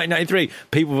about it? In 1993,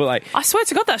 people were like, I swear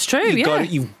to God, that's true.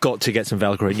 You've got to get some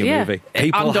Velcro in your movie.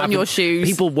 And on your shoes.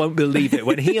 People won't believe it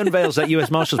when he unveils that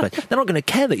US Marshal's badge. They're not going to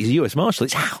care that he's a US Marshal.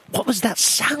 It's what was that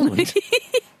sound?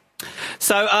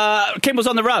 So, Kimball's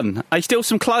on the run. He steals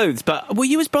some clothes, but were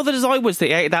you as bothered as I was that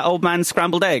he ate that old man's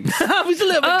scrambled eggs? I was a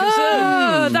little bit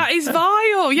concerned. That is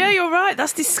vile. Yeah, you're right.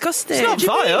 That's disgusting. It's not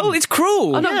vile. It's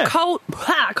cruel. Oh, no, cold.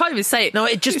 I can't even say it. No,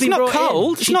 it just It's not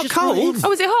cold. It's not cold.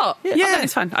 Oh, is it hot? Yeah. Oh, then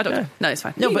it's fine. I don't know. No, it's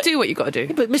fine. No, you but- do what you got to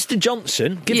do. But Mr.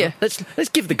 Johnson, let's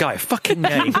give the guy a fucking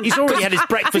name. He's already had his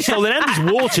breakfast stolen and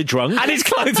his water drunk. And his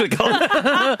clothes are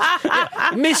gone.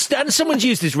 And someone's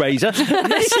used his razor.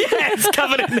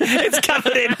 It's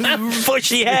covered in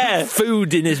bushy hair.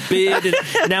 Food in his beard, and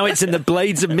now it's in the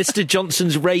blades of Mr.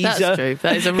 Johnson's razor. That's true.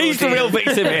 That is a He's the real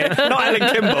victim here, not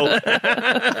Ellen Kimball.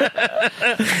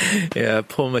 Yeah,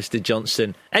 poor Mr.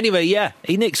 Johnson. Anyway, yeah,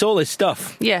 he nicks all his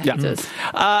stuff. Yeah, he does.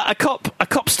 A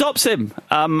cop stops him,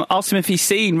 asks him if he's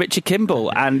seen Richard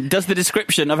Kimball, and does the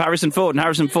description of Harrison Ford. And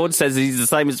Harrison Ford says he's the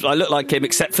same as I look like him,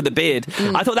 except for the beard.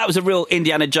 I thought that was a real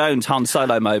Indiana Jones Han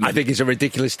Solo moment. I think it's a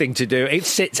ridiculous thing to do. It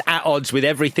sits at odds with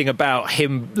everything about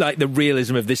him, like the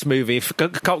realism of this movie. If a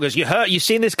cop goes, you've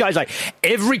seen this guy? He's like,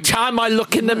 every time I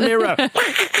look in the mirror,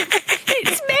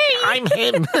 It's me. I'm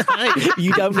him.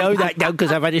 You don't know that now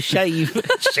because I've had a shave.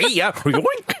 See ya.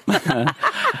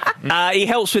 He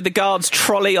helps with the guard's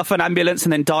trolley off an ambulance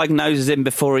and then diagnoses him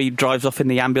before he drives off in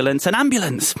the ambulance. An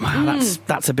ambulance. Wow,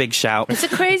 that's a big shout. It's a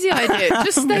crazy idea.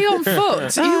 Just stay on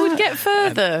foot. You would get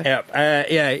further.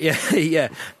 Yeah.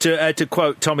 To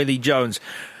quote Tommy Lee Jones,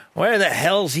 where the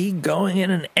hell's he going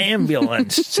in an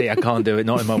ambulance? See, I can't do it,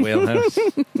 not in my wheelhouse.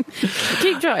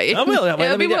 Keep trying. I will.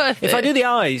 It'll be worth if it. I do the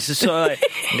eyes, it's sort of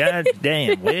like, God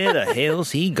damn, where the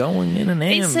hell's he going in an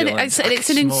ambulance? It's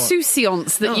an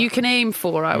insouciance that you can aim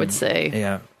for, I would say.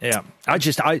 Yeah.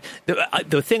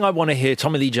 The thing I want to hear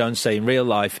Tommy Lee Jones say in real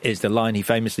life is the line he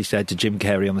famously said to Jim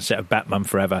Carrey on the set of Batman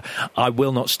Forever: "I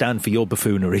will not stand for your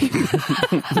buffoonery."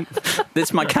 This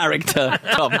is my character,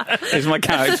 Tom. This is my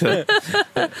character.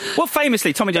 Well,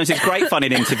 famously, Tommy Jones is great fun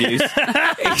in interviews.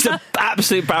 He's an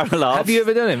absolute barrel of laughs. Have you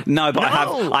ever done him? No, but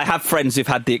I have friends who've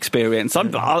had the experience.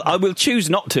 I will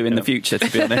choose not to in the future, to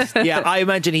be honest. Yeah, I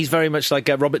imagine he's very much like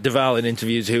Robert Duvall in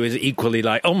interviews, who is equally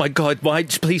like, "Oh my God, why?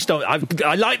 Please don't!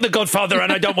 I like The Godfather,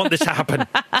 and I don't want this to happen."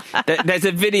 There's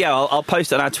a video I'll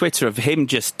post on our Twitter of him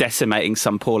just decimating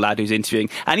some poor lad who's interviewing,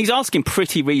 and he's asking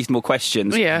pretty reasonable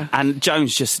questions. Yeah. And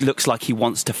Jones just looks like he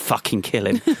wants to fucking kill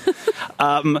him.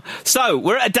 So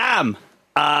we're at a dam.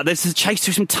 There's a chase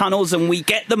through some tunnels, and we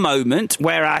get the moment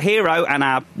where our hero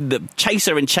and the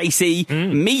chaser and chasee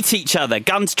meet each other,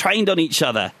 guns trained on each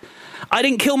other. I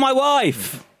didn't kill my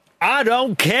wife. I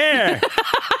don't care.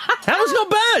 That was not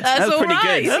bad. That's That was pretty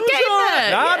right. good.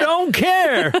 It's I don't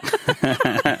care.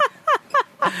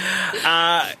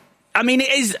 I mean,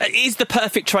 it is the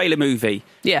perfect trailer movie.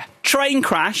 Yeah. Train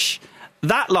crash,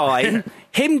 that line,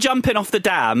 him jumping off the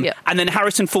dam, Yep. and then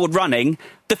Harrison Ford running.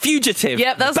 The Fugitive.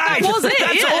 Yep, that was it.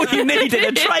 That's all you need in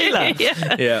a trailer.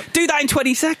 Yeah. Do that in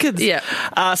 20 seconds. Yeah.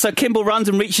 So Kimball runs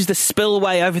and reaches the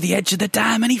spillway over the edge of the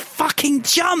dam, and he fucking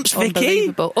jumps,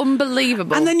 Vicky.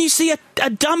 Unbelievable. And then you see a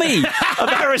dummy of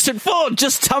Harrison Ford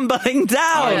just tumbling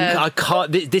down. I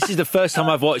can't. This is the first time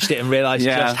I've watched it and realised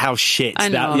just how shit I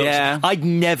that know. looks. Yeah. I'd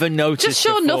never noticed. just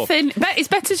show before. nothing. It's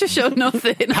better to show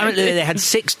nothing. Apparently, they had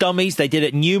 6 dummies. They did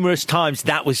it numerous times.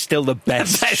 That was still the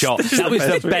best shot. That was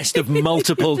the best of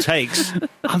multiple takes.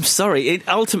 I'm sorry.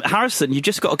 Harrison, you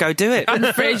just got to go do it. I'm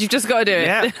afraid you've just got to do it.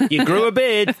 Yeah. You grew a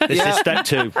beard. This is step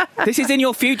 2. This is in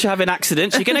your future having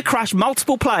accidents. You're going to crash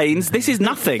multiple planes. This is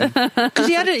nothing. Because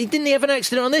didn't he have an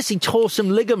accident on this? He tore some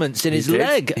ligaments in his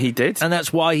leg. He did. And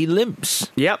that's why he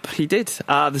limps. Yep, he did.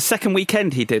 The second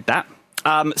weekend he did that.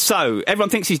 So, everyone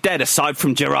thinks he's dead, aside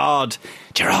from Gerard.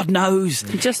 Gerard knows.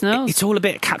 He just knows. It's all a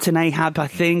bit Captain Ahab, I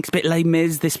think. It's a bit Les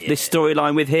Mis, this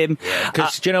storyline with him.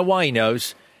 Because do you know why he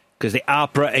knows? Because the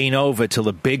opera ain't over till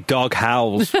the big dog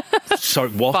howls. Sorry,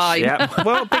 what? Fine. Yeah.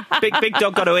 Well, big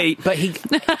dog got to eat. But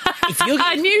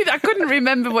I knew that. I couldn't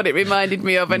remember what it reminded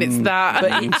me of, and it's that.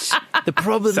 But the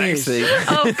problem Sexy. is...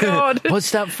 Oh, God.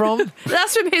 What's that from?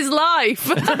 That's from his life.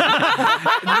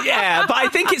 Yeah, but I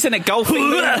think it's in a golfing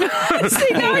movie. See,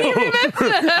 now you remember.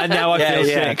 And now I feel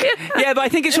sick. Yeah, but I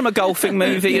think it's from a golfing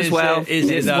movie as well. Is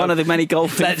it It's though? one of the many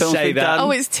golfing Let's films say we've that. done. Oh,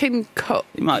 it's Tin Cup.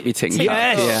 It might be Tin Cup.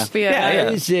 Yes.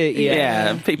 Yeah. Is it?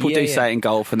 Yeah, people do say it in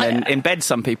golf, and then in bed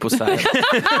some people say it.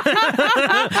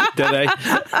 Do they?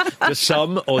 Does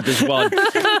some or does one?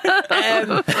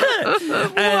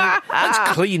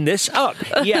 Let's clean this up.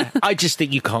 Yeah, I just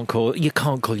think you can't call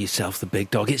yourself the big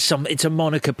dog. It's a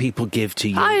moniker people give to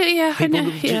you. I know,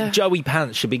 yeah. Joey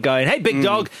Pants should be going, "Hey, big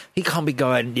dog." He can't be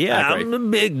going, "Yeah, I agree. I'm the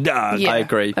big dog." Yeah. I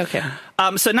agree. Okay.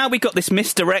 So now we've got this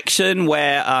misdirection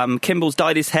where Kimball's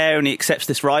dyed his hair and he accepts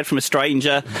this ride from a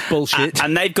stranger. Bullshit.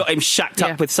 And they've got him shacked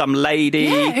up with some lady.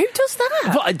 Yeah, who does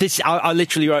that? But I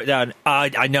literally wrote down,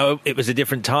 I know it was a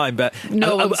different time, but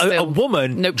a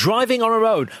woman driving on a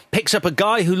road picks up a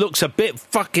guy who looks a bit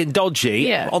fucking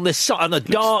dodgy on the side, on the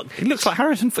dark. He looks like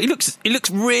Harrison. He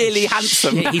looks really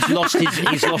handsome. Shit, he's lost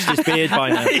his beard by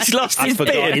now. He's lost his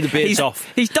beard. The beard's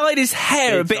off. He's dyed his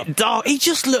hair a bit dark. He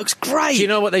just looks great. Do you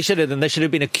know what they should have done? There should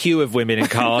have been a queue of women in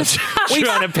cars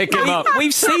trying to pick him up.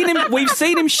 We've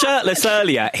seen him shirtless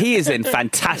earlier. He is in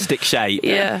fantastic shape.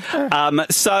 Yeah.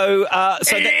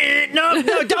 No,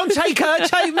 don't take her.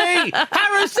 Take me,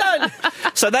 Harrison.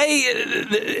 So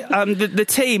the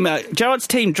team, Gerard's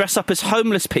team, dress up as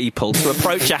homeless people to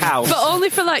approach a house. But only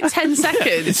for like 10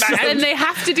 seconds. Then they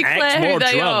have to declare who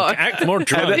they are. Act more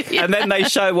drunk. And then they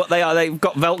show what they are. They've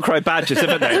got Velcro badges,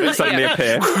 haven't they, that suddenly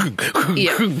appear.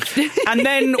 Yeah. And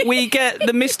then we get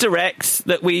the misdirects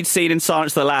that we'd seen in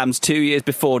Silence of the Lambs 2 years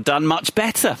before, done much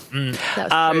better.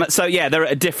 So they're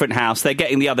at a different house. They're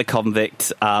getting the other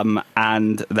convict,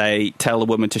 and they tell the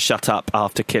woman to shut up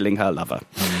after killing her lover.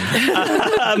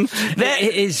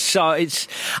 It is so.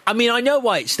 I mean, I know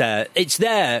why it's there. It's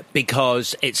there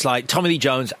because it's like Tommy Lee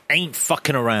Jones ain't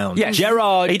fucking around. Yes.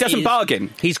 Gerard, he doesn't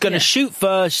bargain. He's going to shoot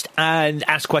first and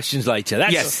ask questions later.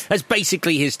 That's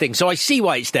basically his thing. So I see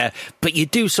why it's there, but you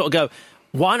do sort of go,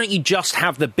 why don't you just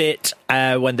have the bit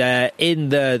when they're in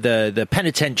the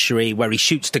penitentiary where he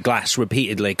shoots the glass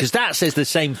repeatedly? Because that says the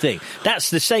same thing. That's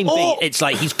the same thing. It's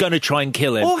like he's going to try and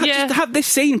kill him. Or just have this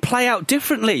scene play out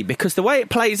differently, because the way it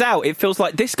plays out, it feels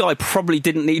like this guy probably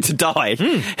didn't need to die.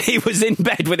 He was in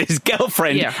bed with his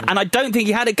girlfriend, and I don't think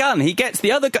he had a gun. He gets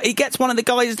one of the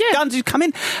guy's guns who's come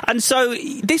in, and so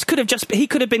this could have he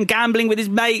could have been gambling with his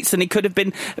mates, and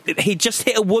he just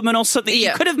hit a woman or something. He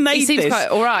could have made he seems this quite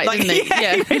all right, doesn't he?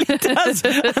 Yeah, he really does.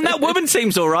 And that woman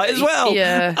seems all right as well.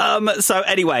 Yeah. So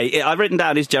anyway, I've written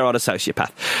down, is Gerard a sociopath?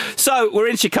 So we're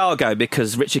in Chicago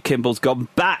because Richard Kimball's gone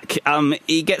back.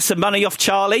 He gets some money off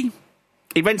Charlie.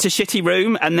 He rents a shitty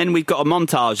room, and then we've got a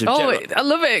montage of Gerard. I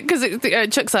love it, because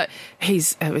Chuck's like,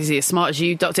 is he as smart as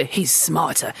you, Doctor? He's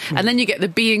smarter. And then you get the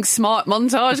being smart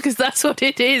montage, because that's what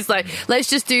it is. Like, let's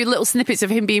just do little snippets of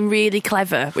him being really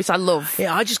clever, which I love.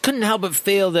 Yeah, I just couldn't help but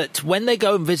feel that when they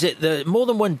go and visit the more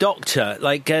than one doctor,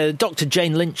 like Dr.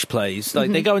 Jane Lynch plays,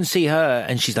 like they go and see her,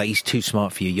 and she's like, he's too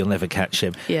smart for you, you'll never catch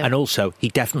him. Yeah. And also, he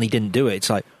definitely didn't do it. It's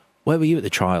like, where were you at the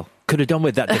trial? Could have done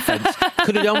with that defence.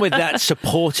 Could have done with that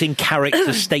supporting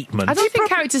character statement. I don't think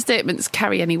character statements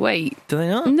carry any weight. Do they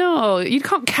not? No, you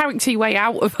can't character your way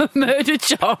out of a murder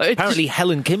charge. Apparently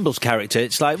Helen Kimball's character,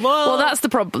 it's like, well, that's the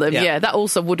problem. Yeah, that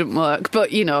also wouldn't work.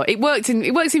 But, it works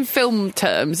in film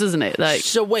terms, doesn't it? Like,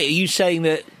 so wait, are you saying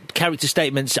that character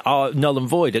statements are null and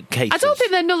void at cases. I don't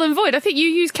think they're null and void. I think you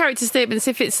use character statements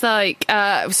if it's like,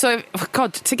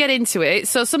 to get into it,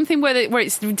 so something where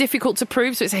it's difficult to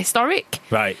prove, so it's historic.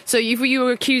 Right. So if you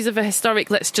were accused of a historic,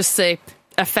 let's just say,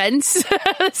 offence,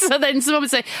 so then someone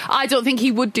would say, I don't think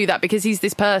he would do that because he's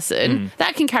this person.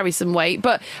 That can carry some weight.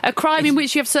 But a crime in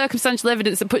which you have circumstantial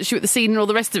evidence that puts you at the scene and all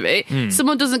the rest of it,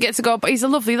 someone doesn't get to go, but he's a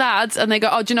lovely lad, and they go,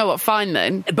 oh, do you know what, fine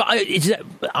then. But but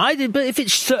if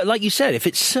it's, like you said, if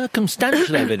it's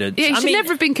circumstantial evidence... Yeah, he should never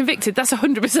have been convicted. That's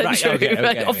 100% right, true,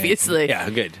 okay, obviously. Yeah,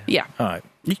 good. Yeah. All right.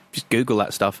 You just Google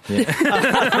that stuff. Yeah.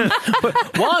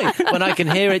 But why? When I can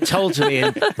hear it told to me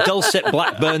in dulcet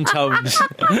Blackburn tones.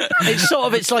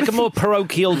 It's like a more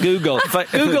parochial Google.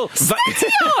 Google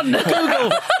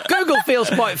feels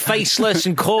quite faceless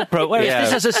and corporate, whereas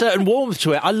this has a certain warmth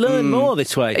to it. I learn more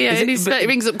this way. Yeah, and he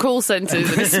rings up call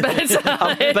centres in his spare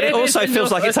time. But it also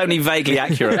feels like it's only vaguely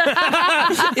accurate.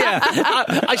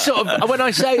 I sort of, when I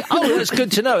say, oh, that's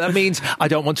good to know, that means I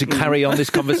don't want to carry on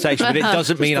this conversation, but it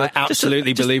doesn't mean I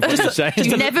absolutely believe what you're saying.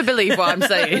 You never believe what I'm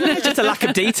saying. It's just a lack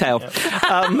of detail. Example.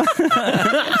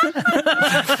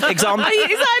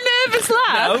 Is that a nervous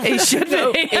laugh? No, It should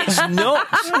be. It's not.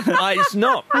 It's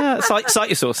not. Cite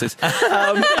your sources.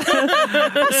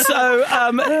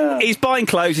 He's buying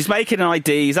clothes, he's making an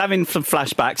ID, he's having some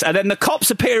flashbacks, and then the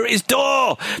cops appear at his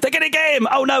door. They're going to get him.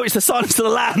 Oh no, it's the Silence of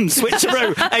the Lambs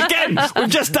switcheroo. Again, we've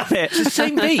just done it. It's the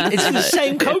same beat. It's the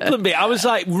same Copeland beat. I was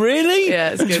like, really?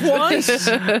 Yeah, it's good. Twice?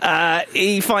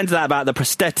 He finds out about the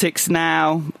prosthetics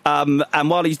now, and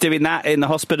while he's doing that in the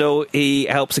hospital, he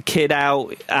helps a kid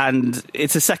out, and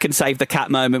it's a second save the cat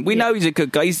moment. We know he's a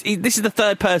good guy. This is the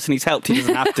third person he's helped. He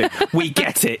doesn't have to. We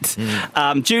get it.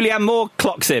 Julianne Moore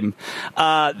clocks him.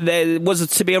 There was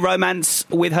to be a romance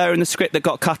with her in the script that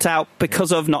got cut out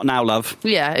because of Not Now Love.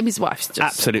 Yeah, and his wife's just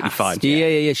absolutely fine.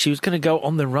 Yeah. She was going to go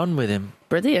on the run with him.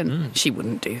 Brilliant. She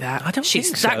wouldn't do that. I don't think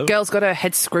so. That girl's got her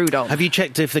head screwed on. Have you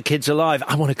checked if the kid's alive?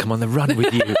 I want to come on the run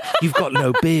with you. You've got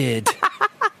no beard.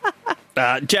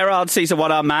 Gerard sees a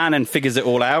one-armed man and figures it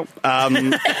all out.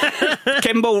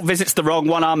 Kimball visits the wrong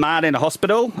one-armed man in a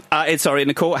hospital. In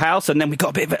the courthouse. And then we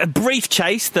got a bit of a brief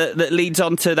chase that leads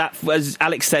on to that, as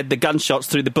Alex said, the gunshots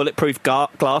through the bulletproof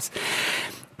glass.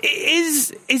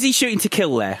 Is he shooting to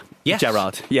kill there? Yes.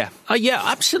 Gerard? Yeah. Yeah,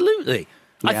 absolutely.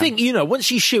 I think, once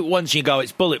you shoot once, you go,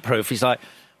 it's bulletproof. He's like,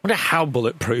 I wonder how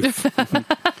bulletproof.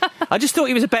 I just thought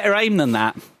he was a better aim than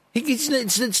that. It's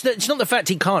not the fact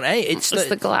he can't aim. It's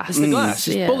the glass. It's the glass.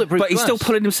 It's bulletproof But he's glass. still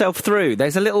pulling himself through.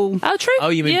 There's a little... Oh, true. Oh,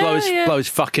 you mean blow his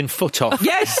fucking foot off?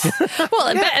 Yes!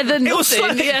 Well, better than nothing.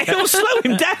 It will slow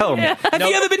him down. Yeah. Have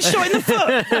you ever been shot in the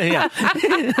foot?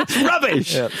 It's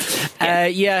rubbish.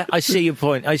 Yeah. I see your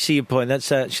point. That's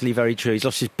actually very true. He's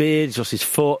lost his beard, he's lost his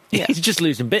foot. Yeah. He's just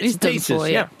losing bits and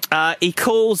pieces. He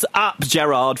calls up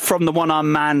Gerard from the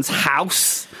one-armed man's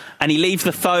house, and he leaves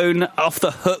the phone off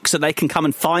the hook so they can come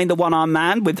and find the one-armed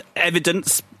man with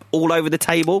evidence all over the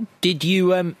table. Did you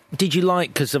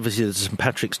like, because obviously there's a St.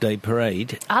 Patrick's Day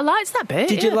parade. I liked that bit.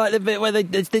 Did you like the bit where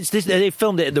they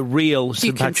filmed it at the real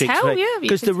St. Patrick's Day?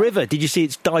 Because the river, did you see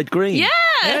it's dyed green?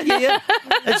 Yeah.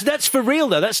 That's for real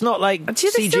though. That's not like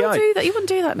CGI. They still do that? You wouldn't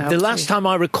do that now. The last time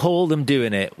I recall them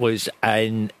doing it was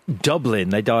in Dublin.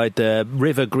 They dyed the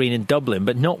river green in Dublin,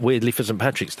 but not weirdly for St.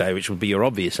 Patrick's Day, which would be your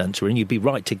obvious answer, and you'd be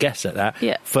right to guess at that.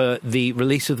 Yeah. For the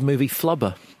release of the movie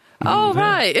Flubber. Oh,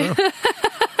 right.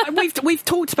 We've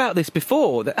talked about this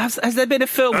before. Has there been a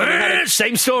film?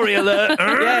 Same story alert.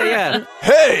 Yeah.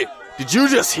 Hey, did you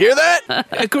just hear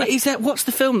that? What's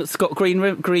the film that's got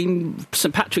green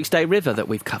St. Patrick's Day river that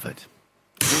we've covered?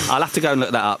 I'll have to go and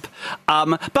look that up.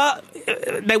 But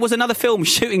there was another film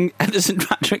shooting at the St.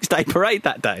 Patrick's Day parade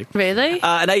that day. Really?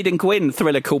 An Aidan Gwynn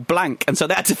thriller called Blank, and so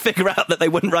they had to figure out that they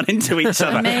wouldn't run into each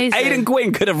other. Amazing. Aidan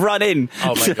Gwynn could have run in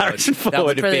to Harrison Ford. That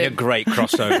would have been a great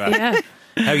crossover. Yeah.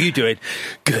 How are you doing?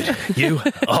 Good. You?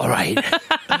 All right.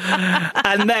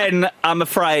 And then, I'm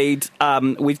afraid,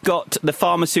 we've got the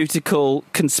pharmaceutical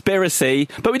conspiracy,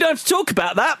 but we don't have to talk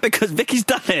about that because Vicky's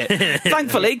done it.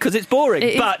 Thankfully, because it's boring.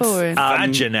 It is boring.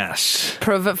 Vaginas.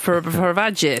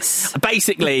 Provagis.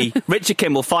 Basically, Richard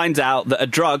Kimball finds out that a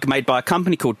drug made by a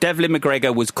company called Devlin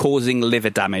McGregor was causing liver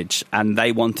damage, and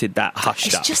they wanted that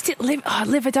hushed up. It's just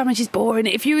liver damage is boring.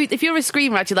 If you're a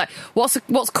screenwriter, you're like,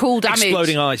 what's cool damage?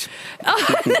 Exploding eyes.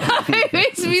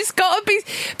 It's got to be...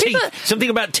 Teeth. Something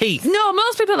about teeth. No,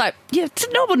 most people are like, yeah,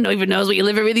 no one even knows what your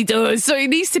liver really does. So it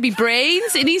needs to be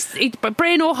brains.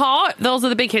 Brain or heart. Those are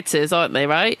the big hitters, aren't they,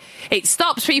 right? It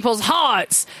stops people's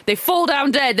hearts. They fall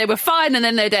down dead. They were fine and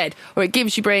then they're dead. Or it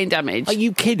gives you brain damage. Are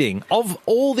you kidding? Of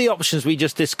all the options we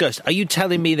just discussed, are you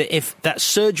telling me that if that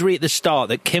surgery at the start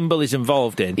that Kimball is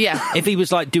involved in, if he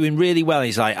was like doing really well,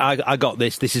 he's like, I got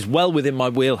this is well within my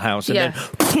wheelhouse, and then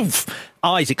poof,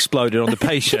 eyes exploded on the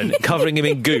patient, covering him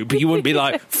in goop, you wouldn't be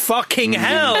like, fucking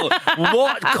hell,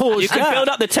 what caused You could build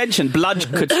up the tension, blood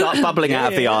could start bubbling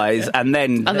out of the eyes, and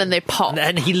then they pop.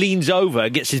 And he leans over,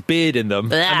 gets his beard in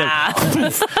them, and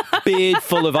then poof, beard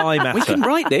full of eye matter. We can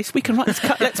write this,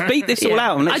 let's beat this all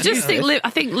out. And I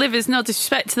think liver's no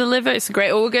disrespect to the liver, it's a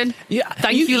great organ. Yeah,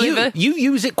 Thank you, liver. You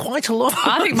use it quite a lot.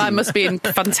 I think mine must be in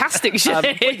fantastic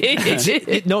shape.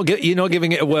 You're not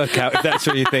giving it a workout, if that's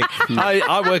what you think.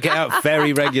 I work it out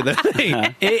very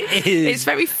regularly. It is. It's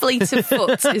very fleet of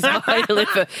foot, is my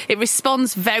liver. It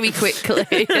responds very quickly.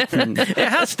 It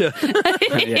has to.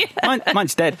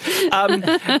 Mine's dead.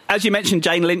 As you mentioned,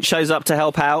 Jane Lynch shows up to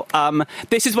help out.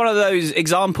 This is one of those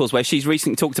examples where she's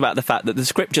recently talked about the fact that the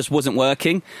script just wasn't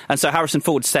working, and so Harrison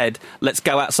Ford said, let's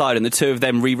go outside, and the two of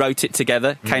them rewrote it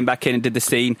together, came back in and did the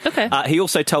scene. Okay. He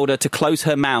also told her to close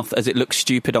her mouth as it looks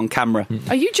stupid on camera.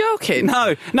 Are you joking?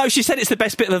 No, she said it's the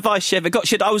best bit of advice she ever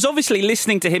got. I was obviously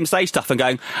listening to him say stuff and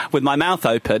going, with my mouth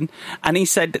open, and he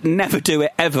said, never do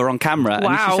it ever on camera. Wow.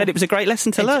 And she said it was a great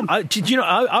lesson to learn. Did you know,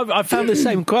 I found the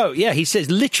same quote. Yeah, he says,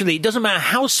 literally, it doesn't matter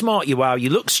how smart you are, you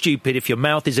look stupid if your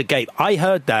mouth is agape. I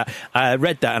heard that, I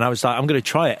read that, and I was like, I'm going to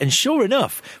try it. And sure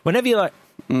enough, whenever you're like,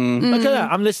 look at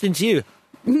that, I'm listening to you.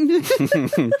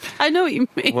 I know what you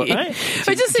mean. What, right?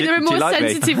 I just think there are more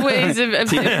sensitive ways of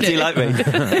doing it. Do you like me?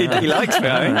 He likes me,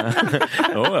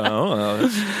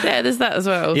 Yeah, there's that as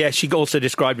well. Yeah, she also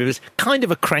described him as kind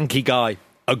of a cranky guy.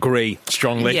 Agree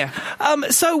strongly. Yeah.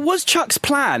 So was Chuck's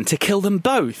plan to kill them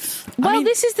both? Well,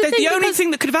 this is the thing. The only thing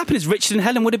that could have happened is Richard and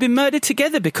Helen would have been murdered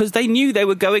together because they knew they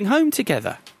were going home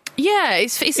together. Yeah,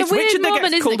 it's a weird Richard that moment,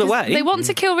 gets isn't called it? 'Cause away. They want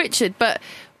to kill Richard, but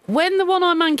when the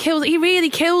one-armed man kills, he really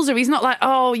kills her. He's not like,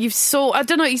 oh, you've saw. I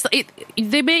don't know.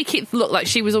 They make it look like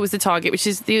she was always the target, which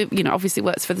is obviously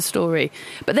works for the story.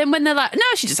 But then when they're like, no,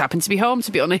 she just happened to be home.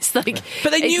 To be honest, but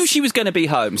they knew she was going to be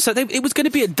home, so it was going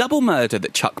to be a double murder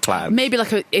that Chuck planned. Maybe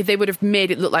if they would have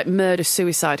made it look like murder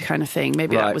suicide kind of thing.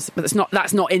 Maybe that was, but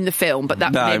that's not in the film. But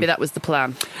maybe that was the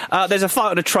plan. There's a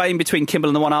fight on a train between Kimball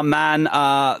and the one-armed man.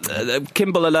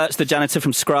 Kimball alerts the janitor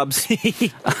from Scrubs.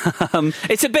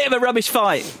 It's a bit of a rubbish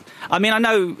fight. I mean, I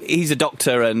know he's a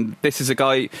doctor and this is a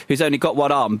guy who's only got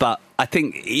one arm, but I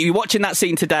think you're watching that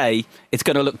scene today, it's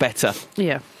going to look better.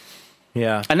 Yeah.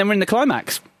 Yeah. And then we're in the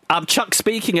climax. Chuck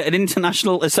speaking at an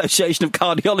International Association of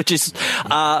Cardiologists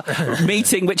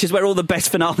meeting, which is where all the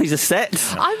best finales are set.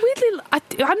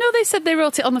 I know they said they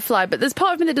wrote it on the fly, but there's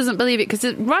part of me that doesn't believe it,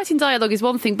 because writing dialogue is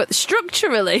one thing, but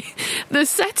structurally, the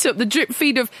setup, the drip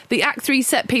feed of the Act 3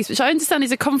 set piece, which I understand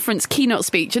is a conference keynote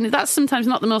speech, and that's sometimes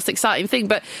not the most exciting thing,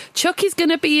 but Chuck is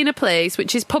going to be in a place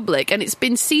which is public, and it's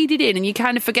been seeded in, and you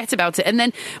kind of forget about it, and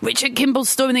then Richard Kimball's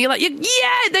story, and you're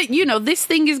like, this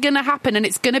thing is going to happen, and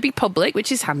it's going to be public,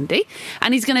 which is handy.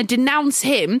 And he's going to denounce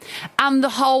him and the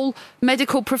whole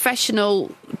medical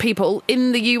professional people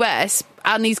in the US,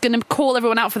 and he's going to call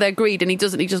everyone out for their greed, and he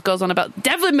doesn't. He just goes on about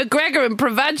Devlin McGregor and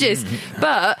Pravagis.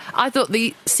 But I thought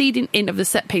the seeding in of the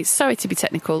set piece, sorry to be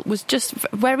technical, was just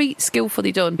very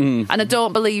skillfully done. And I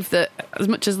don't believe that, as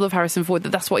much as I love Harrison Ford,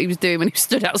 that's what he was doing when he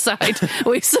stood outside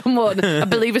with someone. I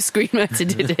believe a screenwriter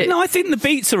did it. No, I think the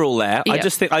beats are all there. Yeah. I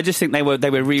just think they were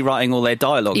rewriting all their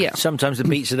dialogue. Yeah. Sometimes the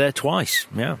beats are there twice.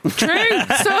 Yeah. True,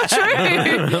 so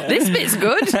true. This bit's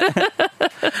good.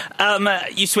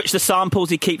 You switch the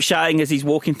samples. He keeps shouting as he's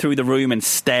walking through the room and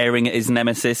staring at his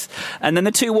nemesis, and then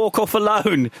the two walk off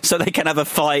alone so they can have a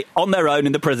fight on their own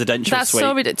in the presidential suite.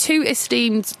 That's so two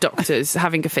esteemed doctors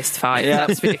having a fist fight. Yeah.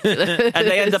 That's ridiculous. And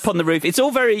they end up on the roof. It's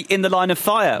all very in the line of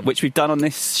fire, which we've done on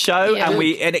this show, Yeah.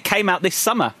 and it came out this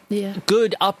summer. Yeah.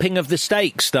 Good upping of the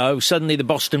stakes, though. Suddenly the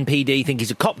Boston PD think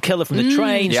he's a cop killer from the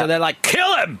train, so they're like,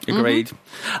 kill him! Agreed.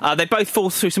 They both fall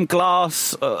through some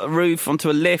glass roof onto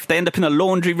a lift. They end up in a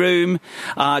laundry room.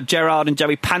 Gerard and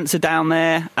Joey Pants are down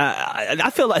there. I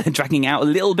feel like they're dragging out a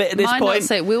little bit at this point. Not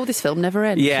say, will this film never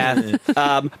end? Yeah.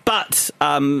 But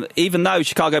even though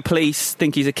Chicago police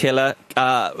think he's a killer,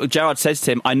 Gerard says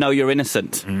to him, I know you're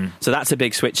innocent. So that's a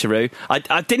big switcheroo.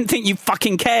 I didn't think you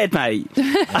fucking cared, mate.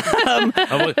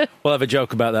 We'll have a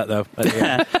joke about that, though.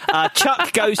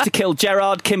 Chuck goes to kill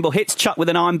Gerard. Kimball hits Chuck with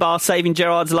an iron bar, saving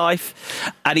Gerard's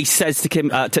life. And he says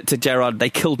to Gerard, they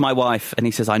killed my wife. And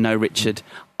he says, I know, Richard.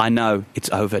 I know it's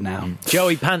over now.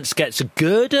 Joey Pants gets a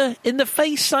girder in the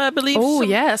face, I believe. Oh,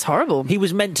 yeah, that's horrible. He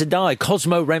was meant to die.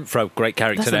 Cosmo Renfro, great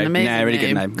character That's an name. amazing Yeah, really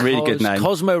good name. Really good name.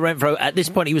 Cosmo Renfro, at this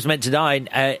point he was meant to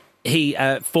die.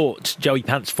 Joey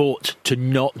Pants fought to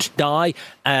not die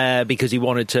because he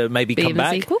wanted to maybe Be come in the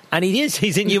back. sequel? And he is.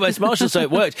 He's in US Marshals, so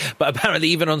it worked. But apparently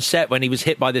even on set, when he was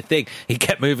hit by the thing, he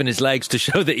kept moving his legs to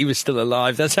show that he was still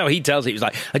alive. That's how he tells it. He was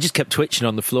like, I just kept twitching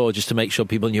on the floor just to make sure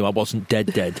people knew I wasn't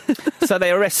dead. So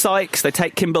they arrest Sykes, they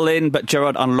take Kimball in, but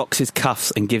Gerard unlocks his cuffs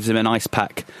and gives him an ice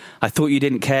pack. I thought you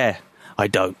didn't care. I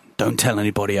don't. Don't tell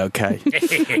anybody, okay?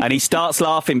 And he starts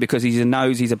laughing because he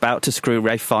knows he's about to screw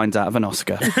Ralph Fiennes out of an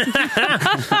Oscar.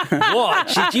 What?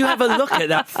 Did you have a look at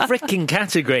that freaking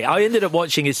category? I ended up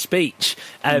watching his speech,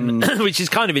 which is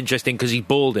kind of interesting because he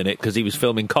bawled in it because he was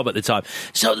filming Cobb at the time.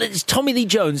 So it's Tommy Lee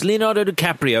Jones, Leonardo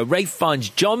DiCaprio, Ralph Fiennes,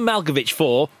 John Malkovich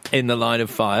for In the Line of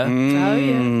Fire,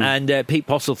 and Pete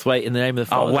Postlethwaite in The Name of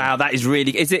the Father. Oh, wow, that is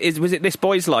really... Was it This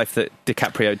Boy's Life that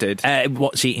DiCaprio did?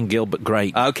 What's Eating Gilbert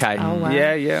Grape. Okay. Oh, wow.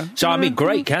 Yeah. So, I mean,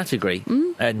 great category.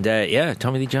 And,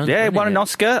 Tommy Lee Jones. Yeah, won an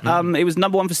Oscar. It was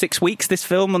number one for 6 weeks, this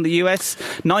film, on the US.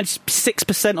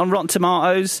 96% on Rotten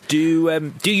Tomatoes. Do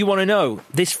you want to know?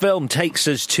 This film takes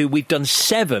us to... We've done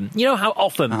 7. You know how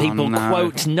often people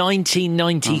quote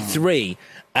 1993...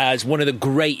 as one of the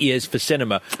great years for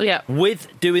cinema. Yeah. With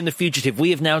doing The Fugitive,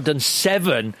 we have now done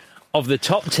 7 of the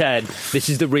top 10. This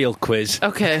is the real quiz.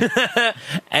 Okay.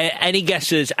 Any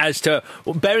guesses as to...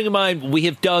 Bearing in mind, we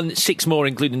have done 6 more,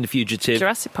 including The Fugitive.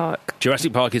 Jurassic Park.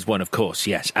 Jurassic Park is one, of course.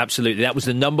 Yes, absolutely. That was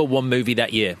the number 1 movie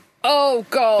that year. Oh,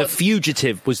 God. The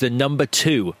Fugitive was the number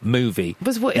 2 movie.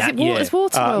 Is it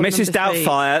Waterworld? Mrs.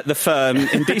 Doubtfire, The Firm,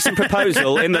 Indecent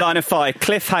Proposal, In the Line of Fire,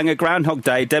 Cliffhanger, Groundhog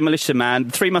Day, Demolition Man,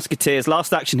 Three Musketeers,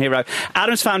 Last Action Hero,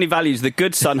 Addams Family Values, The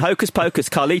Good Son, Hocus Pocus,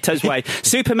 Carlito's Way,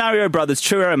 Super Mario Brothers,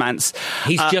 True Romance.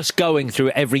 He's just going through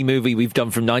every movie we've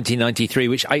done from 1993,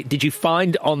 which did you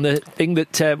find on the thing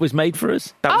that was made for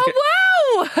us?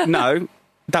 Wow! No,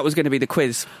 that was going to be the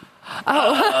quiz.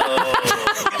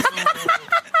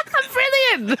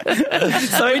 Brilliant!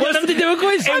 So it was to do a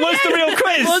quiz. It was the real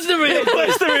quiz. It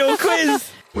was the real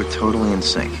quiz. We're totally in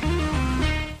sync.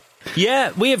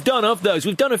 Yeah, we have done of those.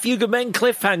 We've done A Few Good Men,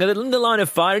 Cliffhanger, In the Line of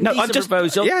Fire, and Decent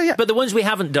Proposal. Yeah. But the ones we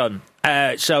haven't done.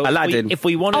 So Aladdin. If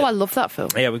we want to... Oh, I love that film.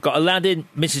 Yeah, we've got Aladdin,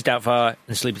 Mrs. Doubtfire,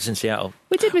 and Sleepless in Seattle.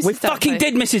 We did Mrs. We Doubtfire. fucking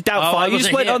did Mrs. Doubtfire. You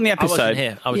just went on the episode.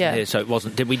 I wasn't here, so it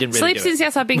wasn't... We didn't really Sleepless do it. in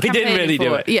Seattle, I've been campaigning We didn't really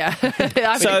do it. it. Yeah.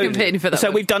 I've been campaigning for that So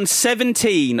one. we've done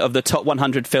 17 of the top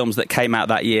 100 films that came out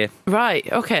that year. Right,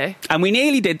 okay. And we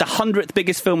nearly did the 100th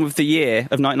biggest film of the year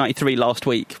of 1993 last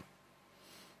week.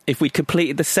 If we'd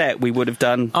completed the set, we would have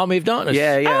done... Army of Darkness.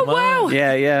 Yeah. Oh, wow.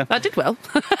 Yeah. That did well.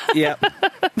 Yeah.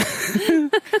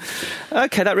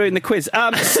 Okay, that ruined the quiz.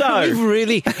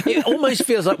 It almost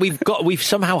feels like we've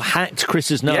somehow hacked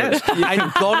Chris's notes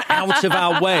and gone out of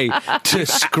our way to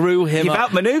screw him You've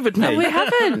up. outmanoeuvred me. No, we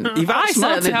haven't. You've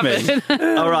outsmarted me.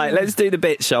 All right, let's do the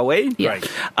bit, shall we? Yeah.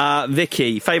 Right.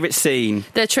 Vicky, favourite scene?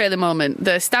 The trailer moment.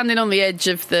 The standing on the edge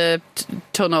of the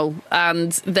tunnel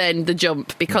and then the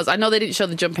jump. Because I know they didn't show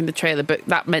the jump in the trailer, but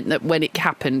that meant that when it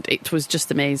happened, it was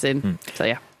just amazing. So,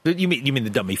 yeah. You mean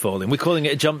the dummy falling? We're calling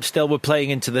it a jump still. We're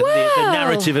playing into the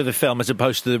narrative of the film as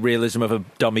opposed to the realism of a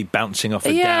dummy bouncing off a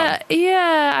down.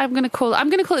 Yeah, I'm going to call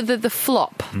it the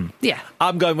flop. Yeah.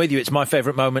 I'm going with you. It's my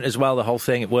favourite moment as well, the whole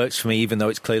thing. It works for me, even though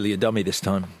it's clearly a dummy this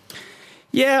time.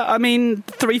 Yeah, I mean,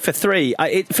 3 for 3.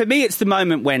 For me, it's the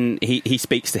moment when he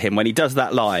speaks to him, when he does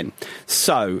that line.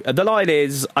 So, the line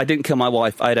is, I didn't kill my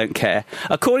wife, I don't care.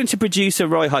 According to producer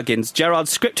Roy Huggins,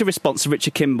 Gerard's scripted response to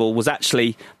Richard Kimball was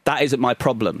actually, that isn't my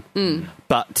problem.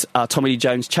 But Tommy Lee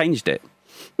Jones changed it.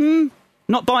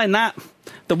 Not buying that.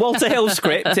 The Walter Hill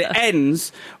script, it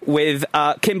ends with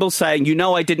Kimball saying, you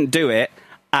know I didn't do it.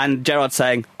 And Gerard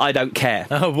saying, I don't care.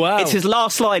 Oh, wow. It's his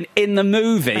last line in the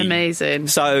movie. Amazing.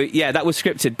 So, yeah, that was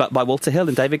scripted but by Walter Hill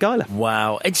and David Giler.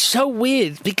 Wow. It's so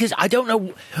weird because I don't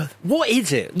know. What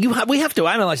is it? We have to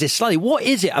analyse this slightly. What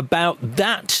is it about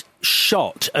that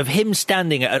shot of him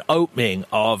standing at an opening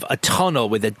of a tunnel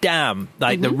with a dam,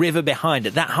 like the river behind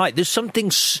at that height? There's something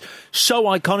so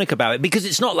iconic about it because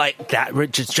it's not like that.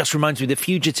 It just reminds me of The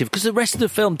Fugitive because the rest of the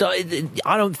film,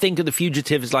 I don't think of The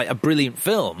Fugitive as like a brilliant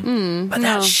film. But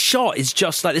that shot is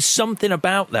just like, there's something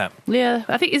about that. Yeah,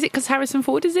 I think, is it because Harrison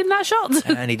Ford is in that shot?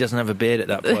 And he doesn't have a beard at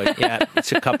that point. Yeah,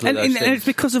 it's a couple of those things. And it's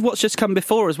because of what's just come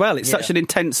before as well. It's such an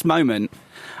intense moment.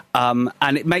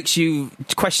 And it makes you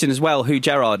question as well who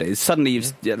Gerard is. years, suddenly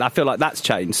I feel like that's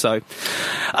changed. So,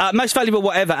 most valuable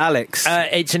whatever, Alex?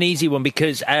 It's an easy one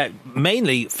because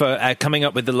mainly for coming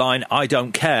up with the line, I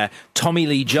don't care, Tommy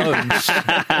Lee Jones.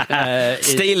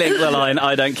 Stealing the line,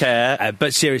 I don't care.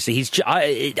 But seriously,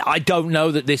 I don't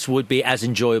know that this would be as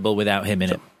enjoyable without him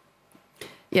in it.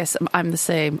 Yes, I'm the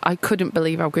same. I couldn't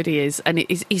believe how good he is, and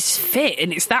he's fit,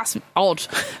 and that's odd,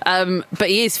 but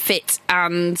he is fit,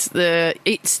 and there's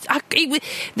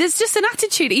just an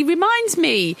attitude. He reminds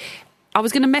me. I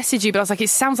was going to message you, but I was like, it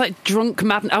sounds like drunk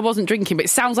madness. I wasn't drinking, but it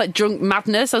sounds like drunk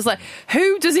madness. I was like,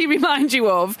 who does he remind you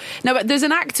of? No, but there's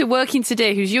an actor working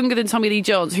today who's younger than Tommy Lee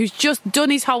Jones, who's just done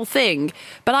his whole thing.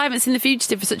 But I haven't seen The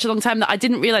Fugitive for such a long time that I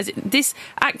didn't realise it. This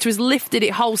actor has lifted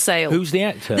it wholesale. Who's the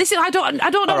actor? I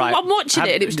don't know. Right. I'm watching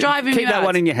it. And it was driving me mad. Keep that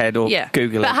one in your head or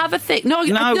Google it. But have a think. No,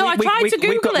 I tried to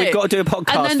Google it. We've got to do a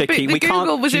podcast, and then Vicky. The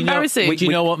Google was embarrassing. Do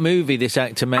you know what movie this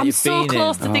actor may have been in? I'm so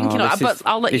close to thinking of it, but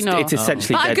I'll let you know. It's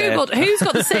essentially I Googled who's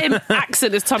got the same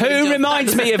accent as Tommy Lee Jones. Who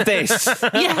reminds me of this?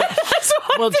 Yeah, that's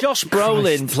what well, Josh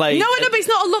Brolin played... No, but it's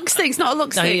not a looks thing. It's not a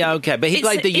looks thing. Yeah, okay, but he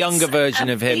played the younger version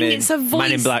of him in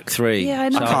Man in Black 3. Yeah, I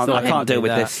know. So I can't deal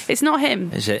with this. It's not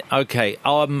him. Is it? Okay.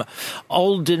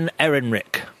 Alden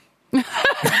Ehrenreich.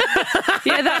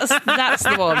 Yeah, that's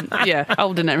the one. Yeah,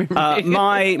 Alden Ehrenreich.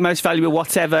 My most valuable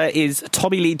whatever is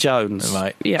Tommy Lee Jones.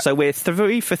 Right. Yeah. So we're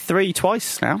 3 for 3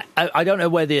 twice now. I don't know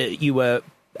whether you were...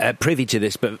 privy to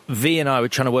this, but V and I were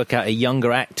trying to work out a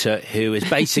younger actor who is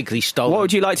basically stolen. What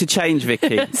would you like to change,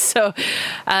 Vicky? So,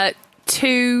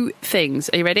 2 things.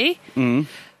 Are you ready?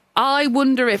 I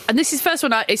wonder if, and this is the first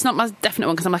one, it's not my definite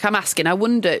one because I'm asking, I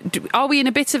wonder, are we in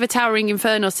a bit of a Towering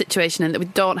Inferno situation in that we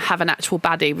don't have an actual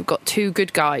baddie? We've got 2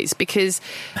 good guys because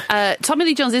Tommy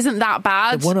Lee Jones isn't that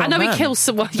bad. I know he kills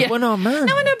someone. The one-armed man.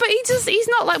 No, I know, but he's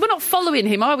not like, we're not following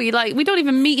him, are we? Like, we don't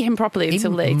even meet him properly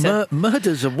until later.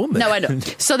 Murders a woman. No, I know.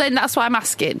 So then that's why I'm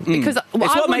asking. Because it's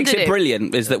what makes it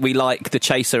brilliant is that we like the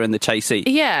chaser and the chasee.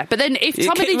 Yeah, but then if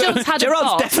Tommy Lee Jones had Gerard's a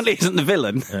boss... definitely isn't the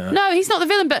villain. Yeah. No, he's not the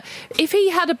villain, but if he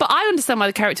had a... But I understand why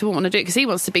the character wouldn't want to do it because he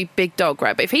wants to be big dog,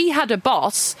 right? But if he had a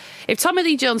boss, if Tommy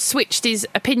Lee Jones switched his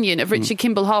opinion of Richard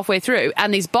Kimball halfway through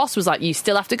and his boss was like, you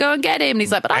still have to go and get him, and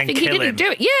he's like, but I think he didn't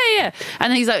do it. Yeah. And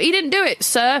then he's like, he didn't do it,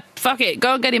 sir. Fuck it.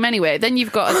 Go and get him anyway. Then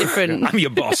you've got a different... I'm your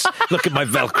boss. Look at my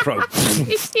Velcro.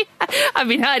 Yeah. I've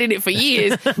been hiding it for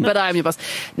years, but I'm your boss.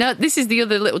 Now, this is the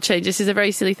other little change. This is a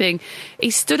very silly thing. He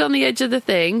stood on the edge of the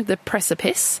thing, the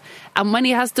precipice, and when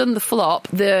he has done the flop,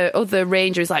 the other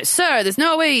ranger is like, sir, there's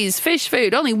no way he's fish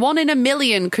food. Only 1 in a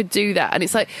million could do that. And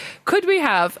it's like, could we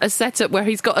have a setup where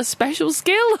he's got a special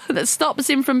skill that stops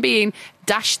him from being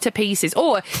dashed to pieces?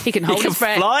 Or he can hold his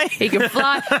breath. He can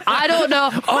fly. I don't know.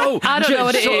 I don't know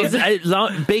what it is.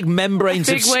 Big membranes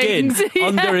Big of skin wings, yeah.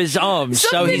 under his arms.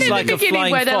 Something so he's in like the a beginning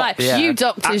flying where they're fox. like, you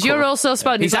doctors, you're also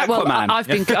spun. He's like, well, Aquaman. I've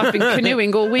been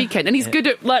canoeing all weekend. And he's good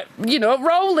at, like,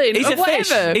 rolling He's or a whatever.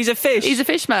 fish. He's a fish. He's a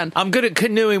fish man. I'm good at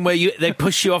canoeing where they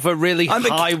push you off a really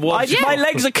high wall. My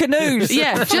legs are canoes.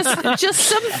 Yeah, just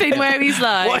something where he's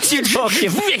like... What are you talking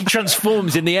about? It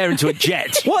transforms in the air into a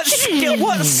jet. What skill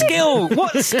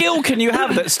can you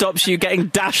have that stops you getting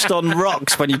dashed on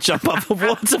rocks when you jump up a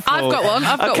waterfall? I've got one.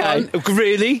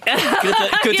 Really?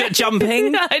 Good at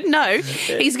jumping? No,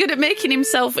 he's good at making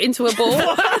himself into a ball.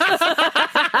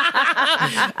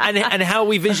 and how are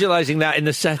we visualising that in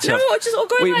the setup? No, I just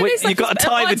going like this. You've got to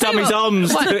tie the dummy's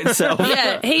arms to itself.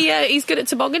 Yeah, he's good at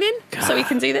tobogganing, so he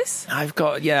can do this. I've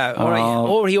got,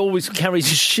 or he always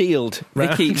carries a shield.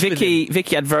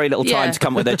 Vicky had very little time to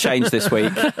come up with her change this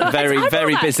week.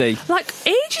 Very busy. Like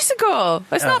ages ago.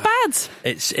 It's not bad.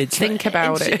 It's think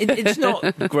about it. It's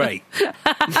not great.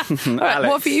 All right,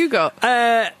 what have you got?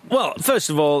 Well, first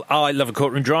of all, I love a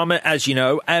courtroom drama, as you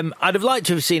know. I'd have liked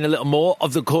to have seen a little more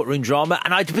of the courtroom drama,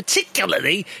 and I'd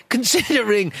particularly,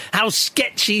 considering how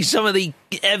sketchy some of the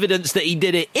evidence that he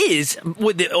did it is,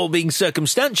 with it all being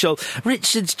circumstantial,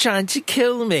 Richard's trying to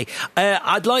kill me.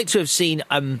 I'd like to have seen...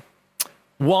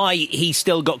 why he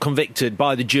still got convicted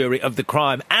by the jury of the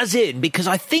crime, as in, because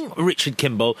I think Richard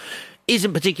Kimball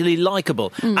isn't particularly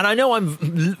likeable. And I know I'm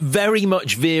very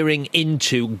much veering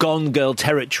into Gone Girl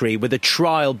territory with a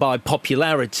trial by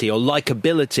popularity or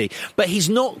likability, but he's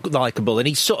not likeable, and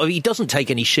he doesn't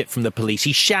take any shit from the police.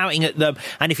 He's shouting at them,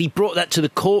 and if he brought that to the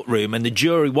courtroom and the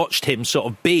jury watched him sort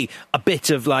of be a bit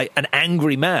of like an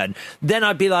angry man, then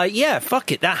I'd be like, yeah,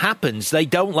 fuck it, that happens. They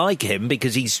don't like him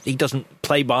because he doesn't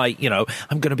play by,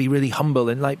 I'm going to be really humble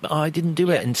and like, oh, I didn't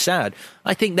do it, and sad.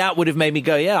 I think that would have made me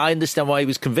go, yeah, I understand why he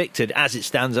was convicted. As it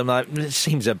stands, I'm like, it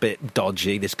seems a bit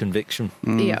dodgy, this conviction.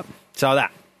 Yeah. So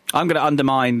that. I'm going to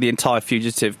undermine the entire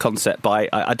Fugitive concept by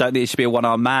I don't think it should be a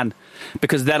one-armed man,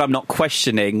 because then I'm not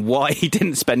questioning why he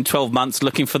didn't spend 12 months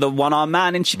looking for the one-armed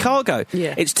man in Chicago.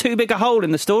 Yeah. It's too big a hole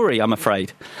in the story, I'm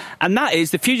afraid. And that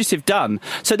is The Fugitive done.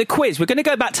 So the quiz, we're going to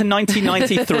go back to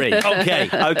 1993.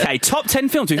 Okay, top 10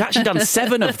 films. We've actually done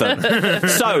 7 of them.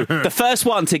 So the first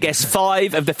one to guess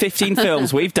 5 of the 15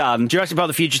 films we've done. Jurassic Park,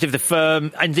 The Fugitive, The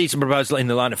Firm, Indecent Proposal, In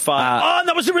the Line of Fire.